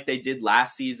more like they did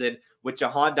last season with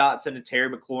Jahan Dotson and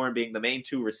Terry McLaurin being the main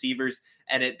 2 receivers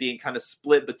and it being kind of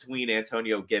split between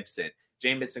Antonio Gibson,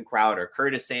 Jamison Crowder,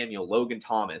 Curtis Samuel, Logan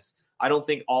Thomas. I don't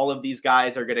think all of these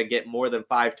guys are going to get more than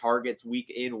 5 targets week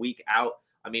in, week out.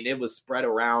 I mean, it was spread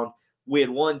around. We had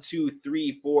 1, 2,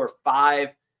 3, 4, 5,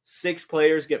 6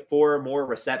 players get 4 or more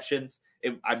receptions.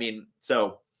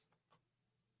 So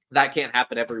that can't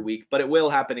happen every week, but it will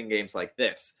happen in games like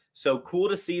this. So cool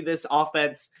to see this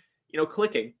offense,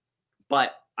 clicking.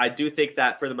 But I do think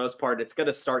that for the most part, it's going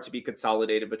to start to be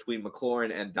consolidated between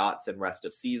McLaurin and Dotson rest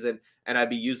of season. And I'd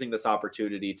be using this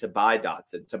opportunity to buy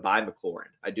Dotson, to buy McLaurin.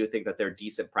 I do think that they're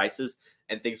decent prices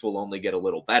and things will only get a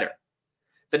little better.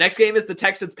 The next game is the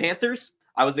Texans-Panthers.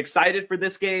 I was excited for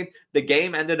this game. The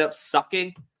game ended up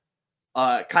sucking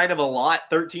kind of a lot,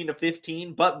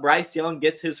 13-15, but Bryce Young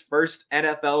gets his first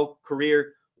NFL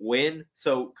career win.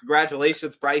 So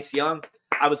congratulations, Bryce Young.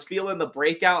 I was feeling the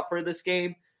breakout for this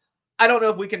game. I don't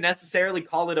know if we can necessarily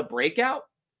call it a breakout,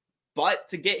 but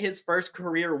to get his first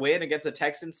career win against a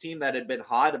Texans team that had been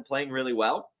hot and playing really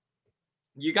well,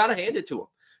 you got to hand it to him.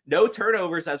 No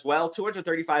turnovers as well,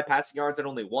 235 passing yards and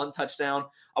only 1 touchdown.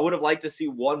 I would have liked to see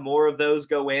 1 more of those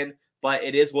go in, but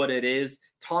it is what it is.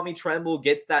 Tommy Tremble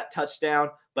gets that touchdown,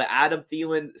 but Adam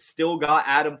Thielen still got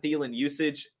Adam Thielen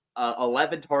usage,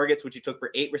 11 targets, which he took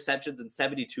for 8 receptions and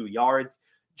 72 yards.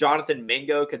 Jonathan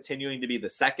Mingo continuing to be the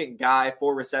second guy,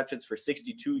 4 receptions for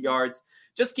 62 yards.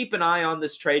 Just keep an eye on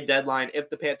this trade deadline. If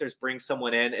the Panthers bring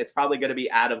someone in, it's probably going to be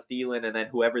Adam Thielen and then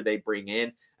whoever they bring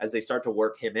in as they start to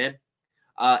work him in.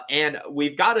 And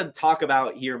we've got to talk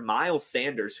about here Miles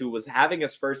Sanders, who was having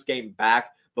his first game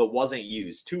back but wasn't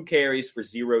used. 2 carries for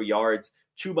 0 yards.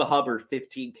 Chuba Hubbard,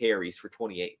 15 carries for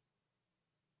 28.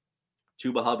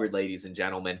 Chuba Hubbard, ladies and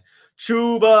gentlemen.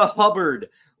 Chuba Hubbard,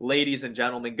 ladies and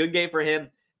gentlemen. Good game for him.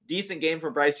 Decent game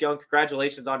for Bryce Young.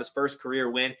 Congratulations on his first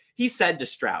career win. He said to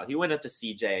Stroud, he went up to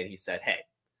CJ and he said, hey,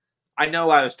 I know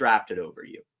I was drafted over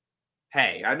you.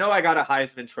 Hey, I know I got a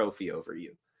Heisman Trophy over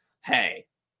you. Hey,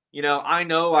 I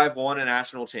know I've won a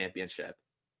national championship.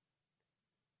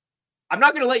 I'm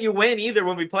not going to let you win either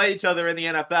when we play each other in the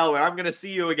NFL, and I'm going to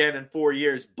see you again in 4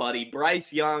 years, buddy.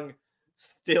 Bryce Young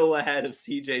still ahead of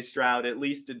CJ Stroud, at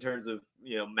least in terms of,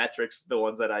 metrics, the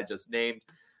ones that I just named.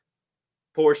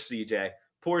 Poor CJ,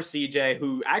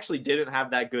 who actually didn't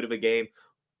have that good of a game.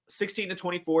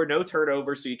 16-24, no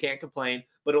turnovers, so you can't complain,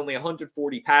 but only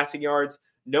 140 passing yards.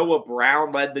 Noah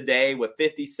Brown led the day with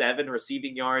 57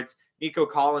 receiving yards. Nico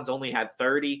Collins only had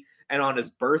 30. And on his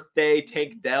birthday,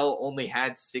 Tank Dell only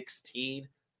had 16.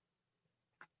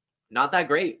 Not that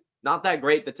great.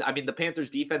 The Panthers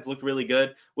defense looked really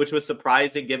good, which was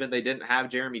surprising given they didn't have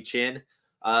Jeremy Chin.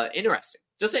 Interesting.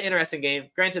 Just an interesting game.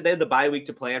 Granted, they had the bye week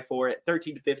to plan for it.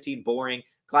 13-15, boring.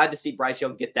 Glad to see Bryce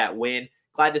Young get that win.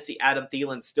 Glad to see Adam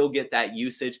Thielen still get that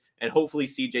usage. And hopefully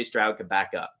CJ Stroud can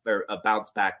back up or bounce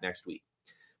back next week.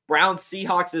 Browns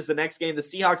Seahawks is the next game. The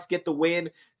Seahawks get the win.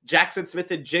 Jackson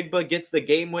Smith-Njigba gets the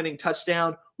game-winning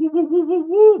touchdown.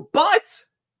 But,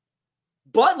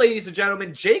 ladies and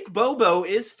gentlemen, Jake Bobo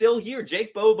is still here.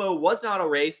 Jake Bobo was not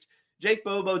erased. Jake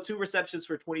Bobo, 2 receptions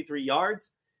for 23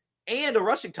 yards and a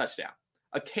rushing touchdown.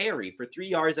 A carry for 3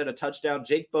 yards and a touchdown.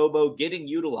 Jake Bobo getting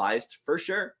utilized for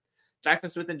sure. Jackson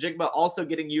Smith-Njigba also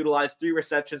getting utilized. 3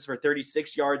 receptions for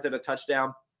 36 yards and a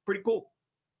touchdown. Pretty cool.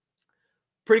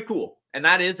 And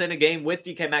that is in a game with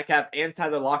DK Metcalf and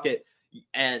Tyler Lockett.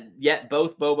 And yet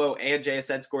both Bobo and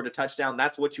JSN scored a touchdown.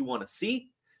 That's what you want to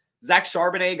see. Zach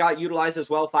Charbonnet got utilized as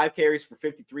well. 5 carries for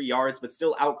 53 yards, but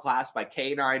still outclassed by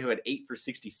K9, who had 8 for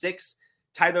 66.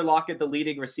 Tyler Lockett, the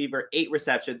leading receiver, 8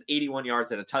 receptions, 81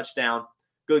 yards, and a touchdown.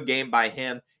 Good game by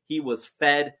him. He was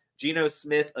fed. Geno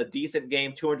Smith, a decent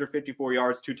game, 254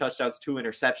 yards, 2 touchdowns, 2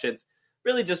 interceptions.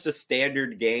 Really just a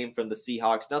standard game from the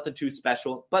Seahawks. Nothing too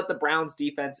special, but the Browns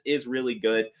defense is really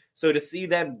good. So to see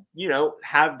them,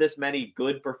 have this many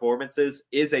good performances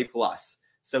is a plus.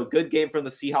 So good game from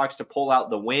the Seahawks to pull out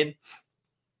the win.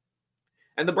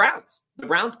 And the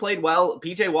Browns played well.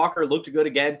 PJ Walker looked good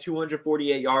again,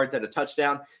 248 yards and a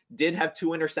touchdown. Did have 2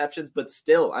 interceptions, but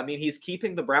still, he's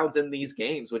keeping the Browns in these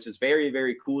games, which is very,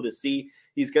 very cool to see.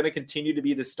 He's going to continue to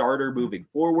be the starter moving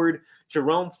forward.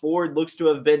 Jerome Ford looks to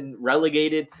have been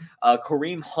relegated.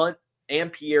 Kareem Hunt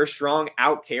and Pierre Strong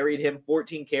out-carried him.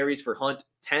 14 carries for Hunt,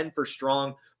 10 for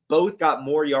Strong. Both got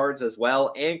more yards as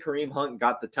well, and Kareem Hunt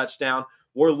got the touchdown.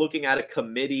 We're looking at a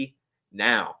committee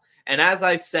now. And as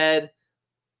I said,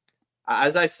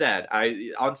 on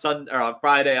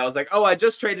Friday, I was like, I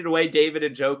just traded away David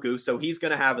Njoku, so he's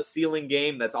going to have a ceiling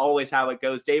game. That's always how it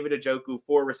goes. David Njoku,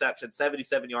 4 receptions,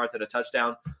 77 yards and a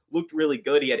touchdown. Looked really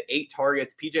good. He had 8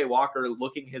 targets. PJ Walker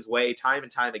looking his way time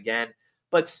and time again,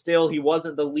 but still he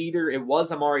wasn't the leader. It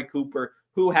was Amari Cooper,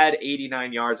 who had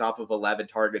 89 yards off of 11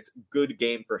 targets. Good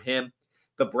game for him.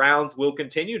 The Browns will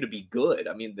continue to be good.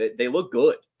 They look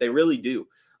good. They really do.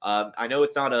 I know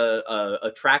it's not a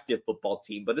attractive football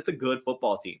team, but it's a good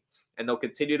football team. And they'll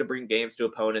continue to bring games to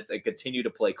opponents and continue to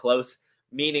play close,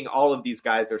 meaning all of these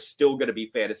guys are still going to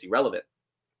be fantasy relevant.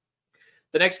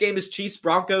 The next game is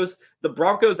Chiefs-Broncos. The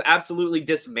Broncos absolutely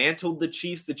dismantled the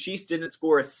Chiefs. The Chiefs didn't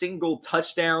score a single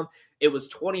touchdown. It was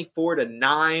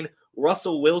 24-9.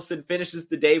 Russell Wilson finishes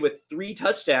the day with 3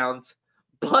 touchdowns,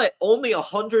 but only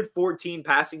 114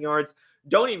 passing yards.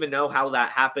 Don't even know how that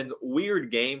happened.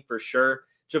 Weird game for sure.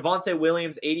 Javonte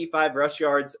Williams, 85 rush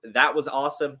yards. That was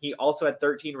awesome. He also had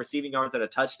 13 receiving yards and a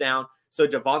touchdown. So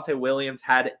Javonte Williams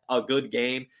had a good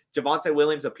game. Javonte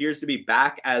Williams appears to be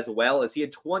back as well, as he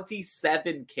had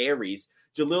 27 carries.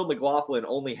 Jaleel McLaughlin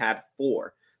only had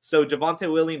 4. So Javonte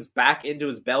Williams back into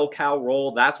his bell cow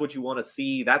role. That's what you want to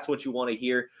see. That's what you want to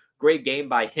hear. Great game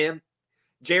by him.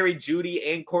 Jerry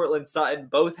Jeudy and Cortland Sutton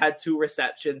both had 2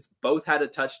 receptions. Both had a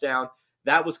touchdown.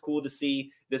 That was cool to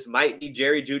see. This might be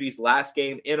Jerry Jeudy's last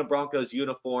game in a Broncos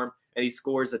uniform, and he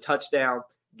scores a touchdown,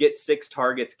 gets 6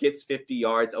 targets, gets 50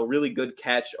 yards, a really good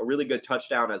catch, a really good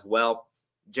touchdown as well.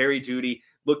 Jerry Jeudy,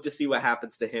 look to see what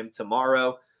happens to him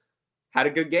tomorrow. Had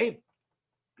a good game.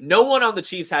 No one on the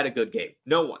Chiefs had a good game.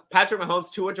 No one. Patrick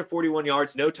Mahomes, 241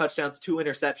 yards, no touchdowns, 2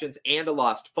 interceptions, and a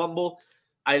lost fumble.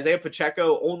 Isaiah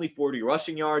Pacheco, only 40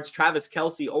 rushing yards. Travis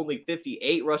Kelce, only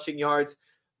 58 rushing yards.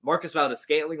 Marcus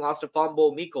Valdes-Scantling lost a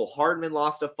fumble. Mecole Hardman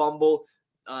lost a fumble.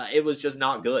 It was just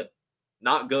not good.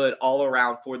 Not good all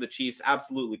around for the Chiefs.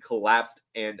 Absolutely collapsed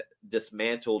and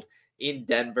dismantled in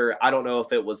Denver. I don't know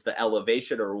if it was the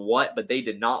elevation or what, but they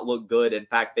did not look good. In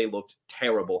fact, they looked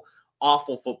terrible.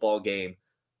 Awful football game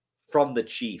from the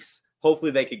Chiefs.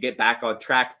 Hopefully they could get back on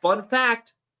track. Fun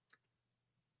fact,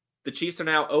 the Chiefs are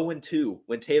now 0-2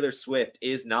 when Taylor Swift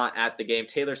is not at the game.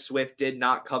 Taylor Swift did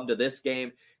not come to this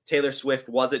game. Taylor Swift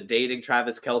wasn't dating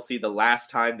Travis Kelce the last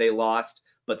time they lost,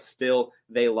 but still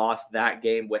they lost that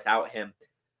game without him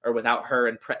or without her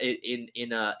in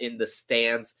the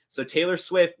stands. So Taylor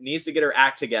Swift needs to get her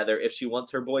act together if she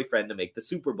wants her boyfriend to make the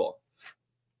Super Bowl.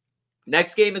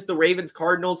 Next game is the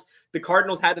Ravens-Cardinals. The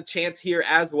Cardinals had a chance here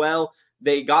as well.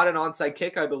 They got an onside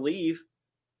kick, I believe.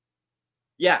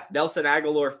 Yeah, Nelson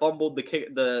Aguilar fumbled the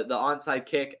onside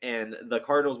kick, and the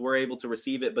Cardinals were able to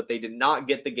receive it, but they did not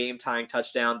get the game-tying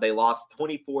touchdown. They lost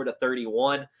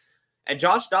 24-31. And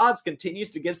Josh Dobbs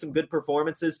continues to give some good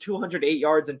performances, 208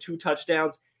 yards and 2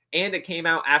 touchdowns. And it came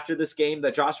out after this game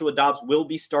that Joshua Dobbs will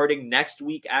be starting next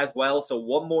week as well. So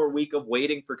one more week of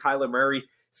waiting for Kyler Murray,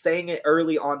 saying it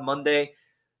early on Monday.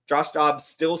 Josh Dobbs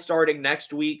still starting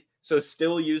next week. So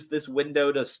still use this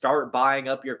window to start buying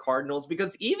up your Cardinals,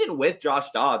 because even with Josh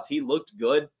Dobbs, he looked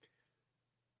good.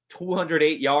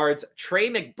 208 yards. Trey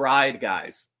McBride,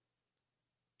 guys.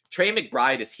 Trey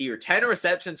McBride is here. 10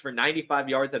 receptions for 95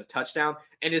 yards and a touchdown.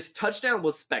 And his touchdown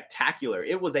was spectacular.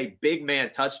 It was a big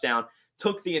man touchdown.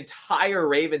 Took the entire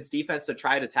Ravens defense to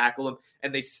try to tackle him,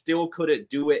 and they still couldn't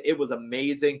do it. It was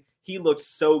amazing. He looked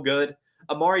so good.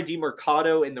 Amari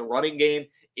DiMercado in the running game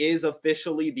is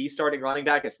officially the starting running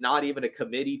back. It's not even a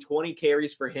committee. 20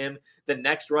 carries for him. The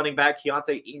next running back,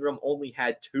 Keontae Ingram, only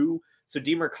had 2. So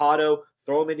DiMercado,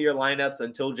 throw him into your lineups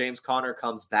until James Conner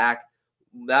comes back.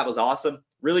 That was awesome.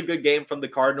 Really good game from the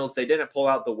Cardinals. They didn't pull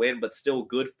out the win, but still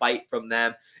good fight from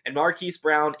them. And Marquise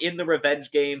Brown in the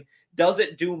revenge game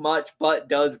doesn't do much, but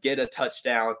does get a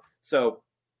touchdown. So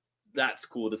that's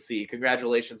cool to see.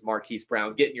 Congratulations, Marquise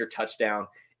Brown, getting your touchdown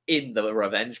in the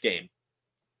revenge game.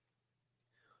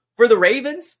 For the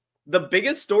Ravens, the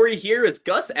biggest story here is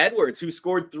Gus Edwards, who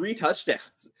scored 3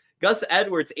 touchdowns. Gus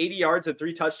Edwards, 80 yards and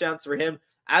 3 touchdowns for him.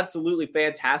 Absolutely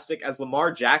fantastic, as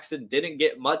Lamar Jackson didn't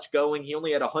get much going. He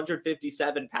only had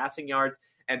 157 passing yards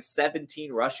and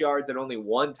 17 rush yards and only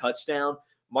 1 touchdown.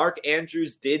 Mark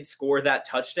Andrews did score that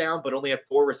touchdown, but only had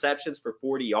 4 receptions for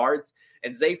 40 yards.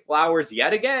 And Zay Flowers,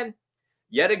 yet again,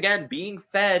 being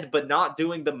fed, but not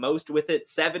doing the most with it.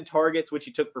 7 targets, which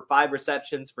he took for 5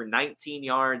 receptions for 19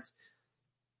 yards.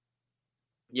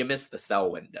 You missed the sell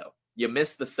window. You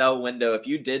missed the sell window. If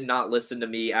you did not listen to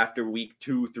me after week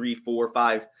 2, 3, 4,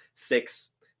 5, 6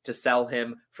 to sell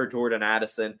him for Jordan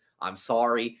Addison, I'm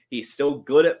sorry. He's still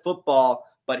good at football,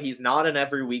 but he's not an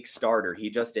every week starter. He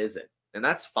just isn't. And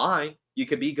that's fine. You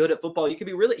could be good at football.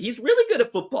 He's really good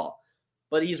at football,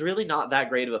 but he's really not that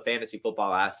great of a fantasy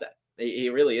football asset. He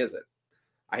really isn't.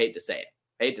 I hate to say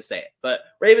it. But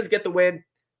Ravens get the win,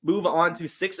 move on to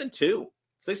 6-2.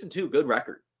 6-2, good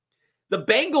record. The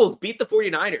Bengals beat the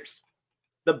 49ers.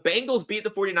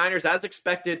 As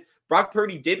expected. Brock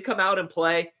Purdy did come out and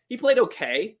play. He played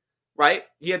okay, right?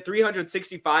 He had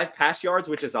 365 pass yards,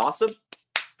 which is awesome.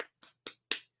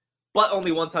 But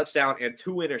only 1 touchdown and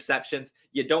 2 interceptions.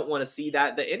 You don't want to see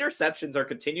that. The interceptions are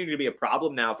continuing to be a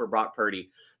problem now for Brock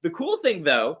Purdy. The cool thing,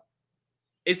 though,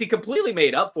 is he completely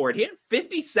made up for it. He had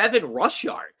 57 rush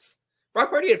yards. Brock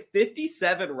Purdy had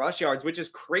 57 rush yards, which is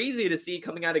crazy to see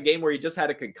coming out of a game where he just had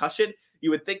a concussion. You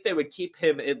would think they would keep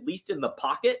him at least in the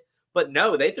pocket, but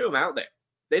no, they threw him out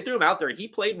there. And he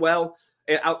played well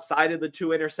outside of the 2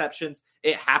 interceptions.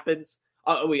 It happens.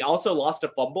 We also lost a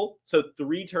fumble, so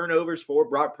 3 turnovers for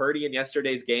Brock Purdy in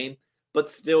yesterday's game, but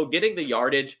still getting the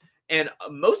yardage. And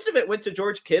most of it went to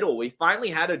George Kittle. We finally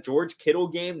had a George Kittle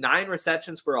game, 9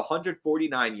 receptions for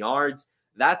 149 yards.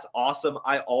 That's awesome.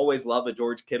 I always love a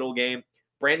George Kittle game.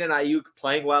 Brandon Ayuk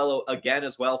playing well again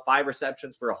as well, 5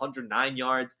 receptions for 109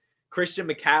 yards. Christian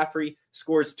McCaffrey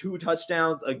scores 2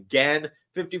 touchdowns again,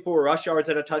 54 rush yards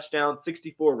and a touchdown,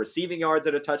 64 receiving yards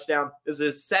and a touchdown. This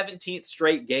is his 17th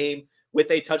straight game with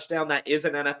a touchdown. That is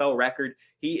an NFL record.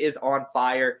 He is on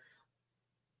fire.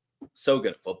 So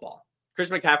good at football. Chris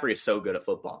McCaffrey is so good at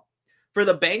football. For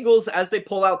the Bengals, as they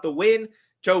pull out the win,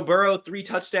 Joe Burrow, 3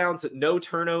 touchdowns, no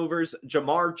turnovers.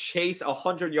 Jamar Chase,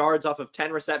 100 yards off of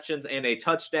 10 receptions and a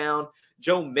touchdown.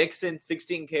 Joe Mixon,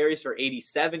 16 carries for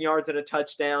 87 yards and a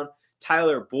touchdown.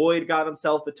 Tyler Boyd got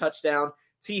himself a touchdown.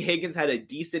 T. Higgins had a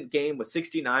decent game with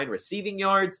 69 receiving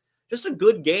yards. Just a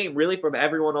good game, really, from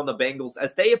everyone on the Bengals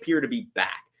as they appear to be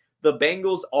back. The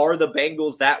Bengals are the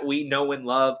Bengals that we know and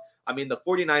love. I mean, the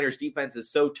 49ers defense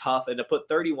is so tough, and to put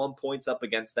 31 points up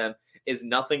against them is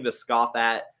nothing to scoff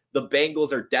at. The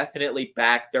Bengals are definitely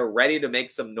back. They're ready to make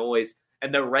some noise,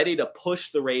 and they're ready to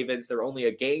push the Ravens. They're only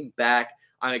a game back.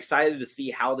 I'm excited to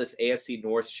see how this AFC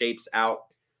North shapes out.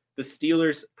 The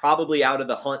Steelers probably out of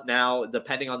the hunt now,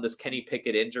 depending on this Kenny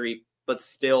Pickett injury. But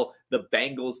still, the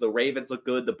Bengals, the Ravens look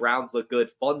good. The Browns look good.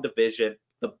 Fun division.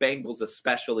 The Bengals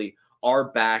especially are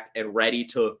back and ready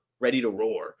to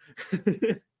roar.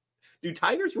 Do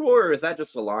Tigers roar, or is that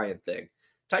just a Lion thing?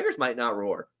 Tigers might not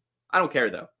roar. I don't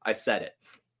care, though. I said it.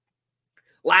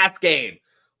 Last game.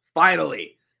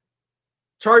 Finally.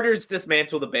 Chargers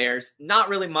dismantle the Bears. Not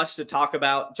really much to talk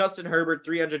about. Justin Herbert,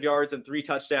 300 yards and 3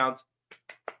 touchdowns.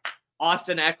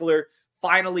 Austin Eckler,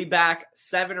 finally back.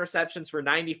 7 receptions for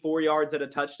 94 yards and a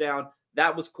touchdown.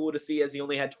 That was cool to see as he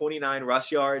only had 29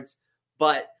 rush yards.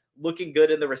 But looking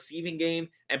good in the receiving game.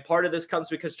 And part of this comes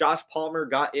because Josh Palmer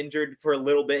got injured for a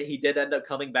little bit. He did end up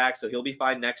coming back, so he'll be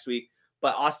fine next week.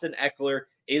 But Austin Eckler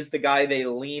is the guy they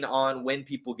lean on when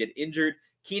people get injured.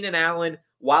 Keenan Allen,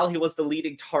 while he was the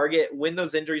leading target, when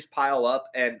those injuries pile up,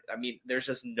 and I mean, there's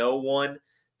just no one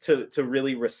to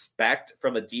really respect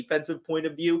from a defensive point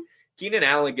of view, Keenan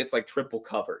Allen gets like triple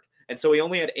covered. And so he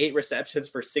only had 8 receptions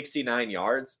for 69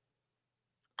 yards.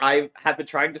 I have been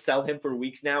trying to sell him for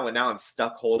weeks now, and now I'm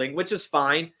stuck holding, which is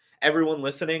fine. Everyone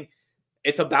listening,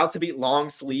 it's about to be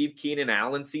long sleeve Keenan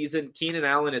Allen season. Keenan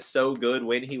Allen is so good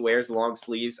when he wears long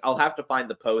sleeves. I'll have to find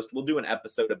the post. We'll do an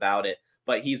episode about it,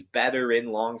 but he's better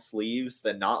in long sleeves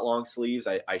than not long sleeves.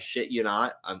 I shit you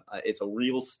not. It's a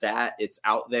real stat. It's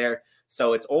out there.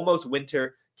 So it's almost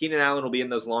winter. Keenan Allen will be in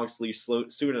those long sleeves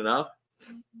soon enough.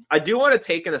 I do want to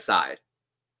take an aside.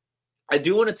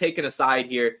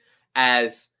 Here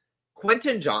as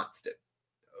Quentin Johnston.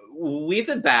 We've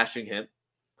been bashing him,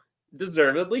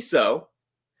 deservedly so.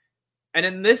 And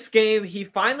in this game, he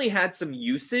finally had some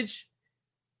usage.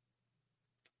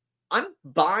 I'm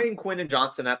buying Quentin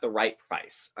Johnston at the right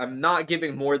price. I'm not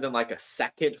giving more than like a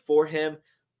second for him,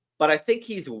 but I think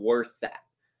he's worth that.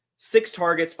 6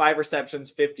 targets, 5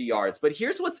 receptions, 50 yards. But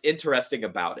here's what's interesting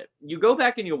about it. You go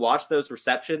back and you watch those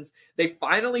receptions. They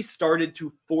finally started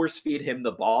to force feed him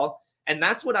the ball. And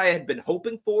that's what I had been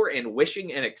hoping for and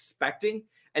wishing and expecting.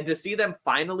 And to see them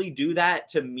finally do that,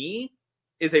 to me,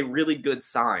 is a really good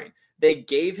sign. They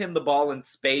gave him the ball in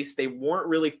space. They weren't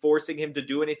really forcing him to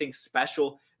do anything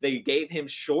special. They gave him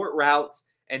short routes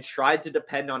and tried to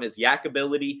depend on his yak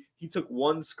ability. He took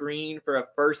 1 screen for a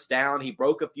first down. He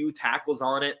broke a few tackles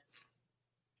on it.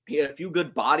 He had a few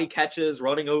good body catches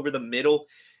running over the middle.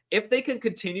 If they can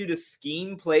continue to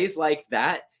scheme plays like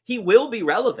that, he will be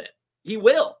relevant. He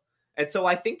will. And so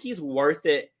I think he's worth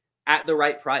it at the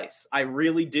right price. I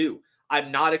really do.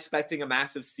 I'm not expecting a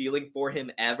massive ceiling for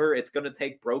him ever. It's going to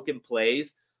take broken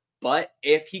plays. But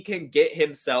if he can get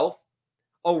himself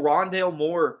a Rondale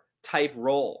Moore type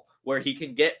role where he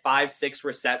can get 5-6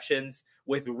 receptions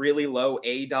with really low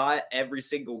ADOT every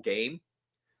single game,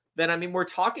 then, I mean, we're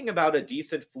talking about a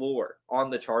decent floor on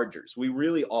the Chargers. We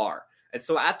really are. And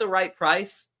so at the right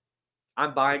price,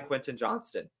 I'm buying Quentin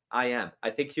Johnston. I am. I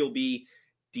think he'll be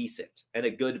decent and a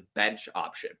good bench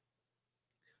option.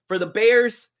 For the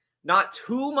Bears, not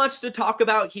too much to talk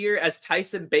about here as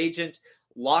Tyson Bagent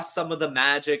lost some of the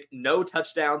magic. No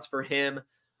touchdowns for him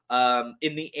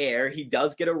in the air. He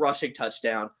does get a rushing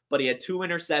touchdown, but he had 2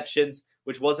 interceptions,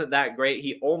 which wasn't that great.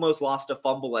 He almost lost a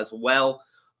fumble as well.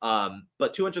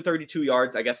 But 232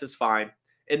 yards, I guess, is fine.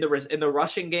 In the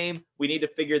rushing game, we need to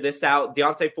figure this out.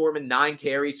 Deontay Foreman, 9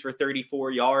 carries for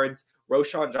 34 yards.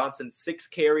 Roschon Johnson, 6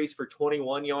 carries for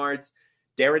 21 yards.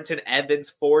 Darrington Evans,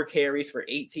 4 carries for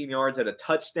 18 yards and a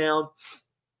touchdown.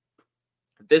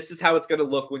 This is how it's going to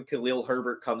look when Khalil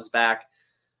Herbert comes back.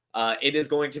 It is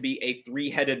going to be a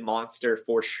 3-headed monster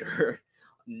for sure.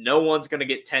 No one's going to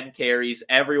get 10 carries.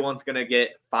 Everyone's going to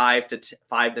get 5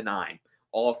 to 9.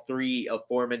 All 3 of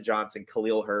Foreman, Johnson,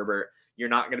 Khalil Herbert. You're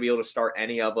not going to be able to start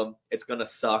any of them. It's going to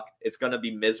suck. It's going to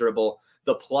be miserable.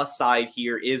 The plus side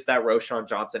here is that Roschon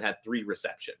Johnson had 3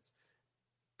 receptions.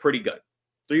 Pretty good.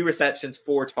 3 receptions,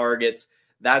 4 targets.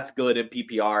 That's good in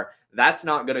PPR. That's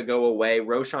not going to go away.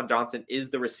 Roschon Johnson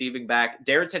is the receiving back.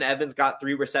 Darrington Evans got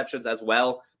 3 receptions as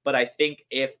well. But I think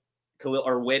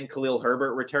when Khalil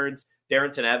Herbert returns,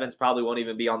 Darrington Evans probably won't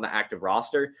even be on the active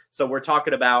roster. So we're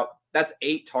talking about that's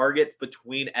 8 targets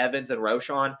between Evans and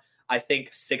Roschon. I think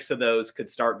 6 of those could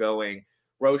start going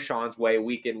Roschon's way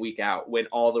week in, week out when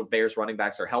all the Bears running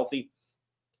backs are healthy.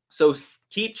 So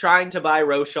keep trying to buy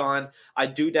Roschon. I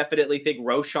do definitely think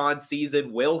Roschon's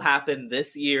season will happen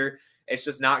this year. It's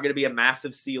just not going to be a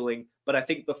massive ceiling, but I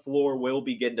think the floor will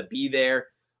begin to be there.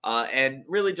 And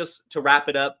really just to wrap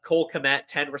it up, Cole Kmet,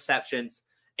 10 receptions.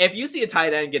 If you see a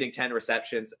tight end getting 10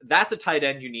 receptions, that's a tight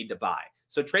end you need to buy.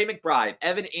 So Trey McBride,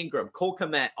 Evan Ingram, Cole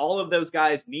Kmet, all of those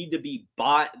guys need to be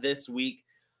bought this week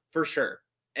for sure.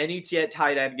 Any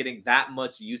tight end getting that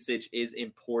much usage is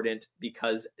important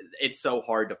because it's so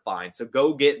hard to find. So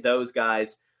go get those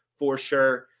guys for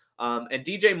sure. And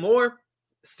DJ Moore,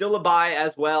 still a buy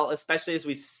as well, especially as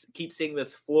we keep seeing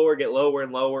this floor get lower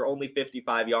and lower. Only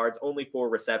 55 yards, only 4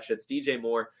 receptions. DJ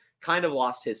Moore kind of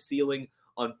lost his ceiling,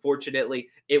 unfortunately.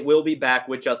 It will be back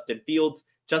with Justin Fields.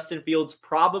 Justin Fields,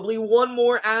 probably one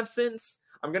more absence.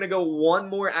 I'm going to go one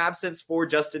more absence for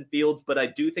Justin Fields, but I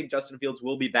do think Justin Fields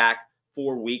will be back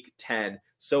for week 10,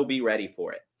 so be ready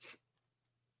for it.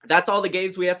 That's all the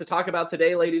games we have to talk about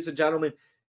today, ladies and gentlemen.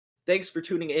 Thanks for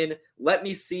tuning in. Let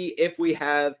me see if we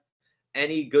have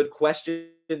any good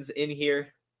questions in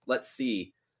here. Let's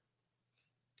see.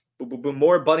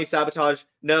 More bunny sabotage.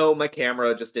 No, my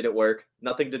camera just didn't work.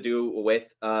 Nothing to do with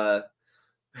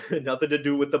nothing to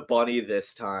do with the bunny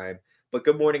this time. But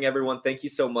good morning, everyone. Thank you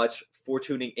so much for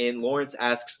tuning in. Lawrence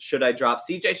asks, should I drop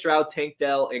CJ Stroud, Tank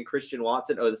Dell, and Christian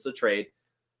Watson? Oh, this is a trade.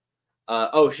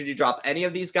 Should you drop any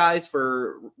of these guys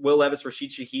for Will Levis,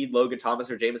 Rashid Shaheed, Logan Thomas,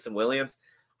 or Jamison Williams?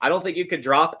 I don't think you could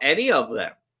drop any of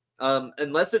them.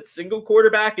 Unless it's single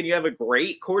quarterback and you have a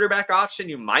great quarterback option,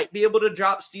 you might be able to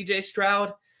drop CJ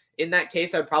Stroud. In that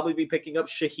case, I'd probably be picking up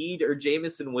Shaheed or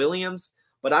Jamison Williams.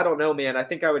 But I don't know, man. I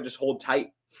think I would just hold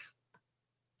tight.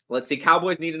 Let's see.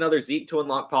 Cowboys need another Zeke to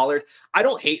unlock Pollard. I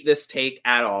don't hate this take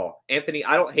at all. Anthony,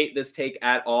 I don't hate this take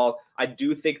at all. I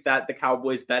do think that the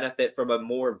Cowboys benefit from a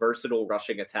more versatile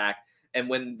rushing attack. And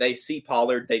when they see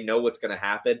Pollard, they know what's going to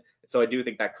happen. So I do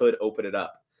think that could open it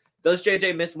up. Does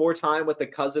JJ miss more time with the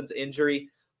Cousins injury?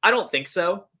 I don't think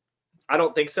so. I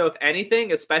don't think so. If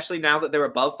anything, especially now that they're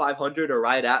above 500 or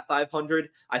right at 500,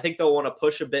 I think they'll want to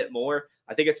push a bit more.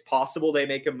 I think it's possible they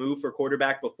make a move for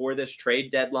quarterback before this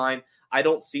trade deadline. I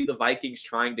don't see the Vikings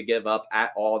trying to give up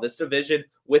at all. This division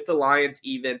with the Lions,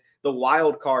 even the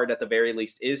wild card at the very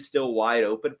least, is still wide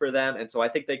open for them. And so I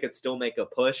think they could still make a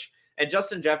push. And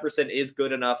Justin Jefferson is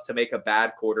good enough to make a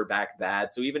bad quarterback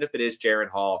bad. So even if it is Jaren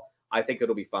Hall, I think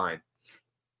it'll be fine.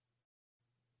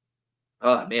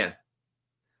 Oh, man.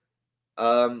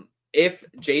 If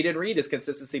Jaden Reed is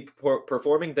consistently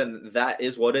performing, then that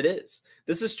is what it is.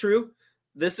 This is true.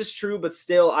 This is true, but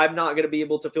still, I'm not going to be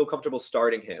able to feel comfortable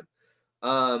starting him.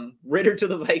 Ritter to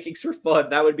the Vikings for fun.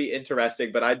 That would be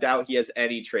interesting, but I doubt he has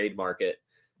any trade market.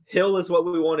 Hill is what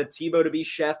we wanted Tebow to be,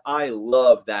 Chef. I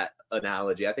love that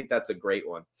analogy. I think that's a great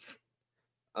one.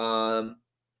 Han,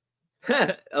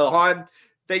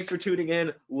 thanks for tuning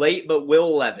in. Late, but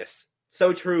Will Levis.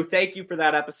 So true. Thank you for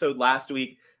that episode last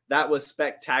week. That was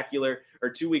spectacular. Or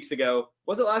 2 weeks ago.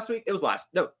 Was it last week? It was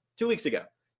 2 weeks ago.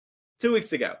 2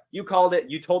 weeks ago. You called it.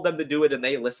 You told them to do it, and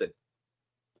they listened.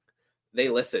 They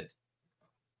listened.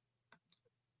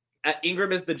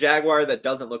 Ingram is the Jaguar that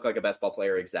doesn't look like a best ball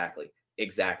player. Exactly.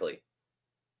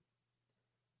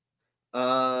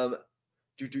 Taylor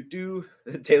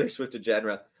Swift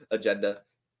agenda.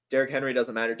 Derrick Henry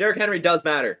doesn't matter. Derrick Henry does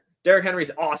matter. Derrick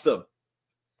Henry's awesome.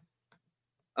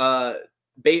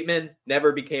 Bateman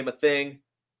never became a thing.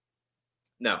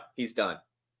 No, he's done.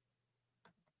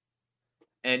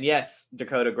 And yes,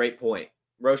 Dakota, great point.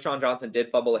 Roschon Johnson did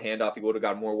fumble a handoff. He would have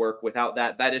got more work without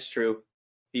that. That is true.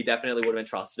 He definitely would have been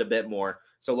trusted a bit more.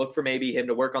 So look for maybe him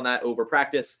to work on that over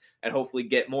practice and hopefully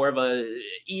get more of a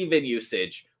even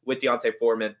usage with Deontay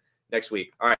Foreman next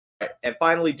week. All right. And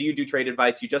finally, do you do trade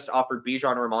advice? You just offered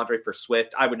Bijan or Ramondre for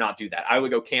Swift. I would not do that. I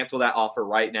would go cancel that offer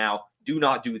right now. Do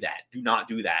not do that. Do not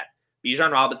do that.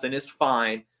 Bijan Robinson is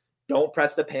fine. Don't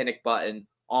press the panic button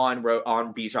on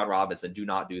Bijan Robinson. Do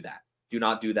not do that. Do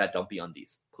not do that. Don't be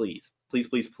undies. Please, please,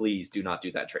 please, please do not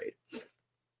do that trade.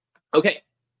 Okay.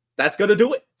 That's going to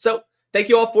do it. So thank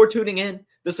you all for tuning in.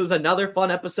 This was another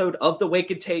fun episode of The Wake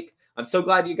and Take. I'm so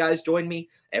glad you guys join me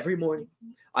every morning.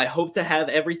 I hope to have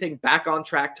everything back on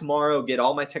track tomorrow, get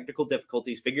all my technical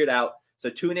difficulties figured out. So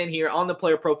tune in here on the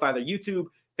Player Profiler YouTube,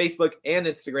 Facebook, and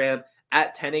Instagram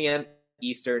at 10 a.m.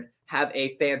 Eastern. Have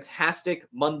a fantastic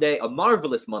Monday, a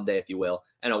marvelous Monday, if you will,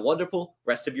 and a wonderful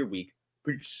rest of your week.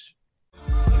 Peace.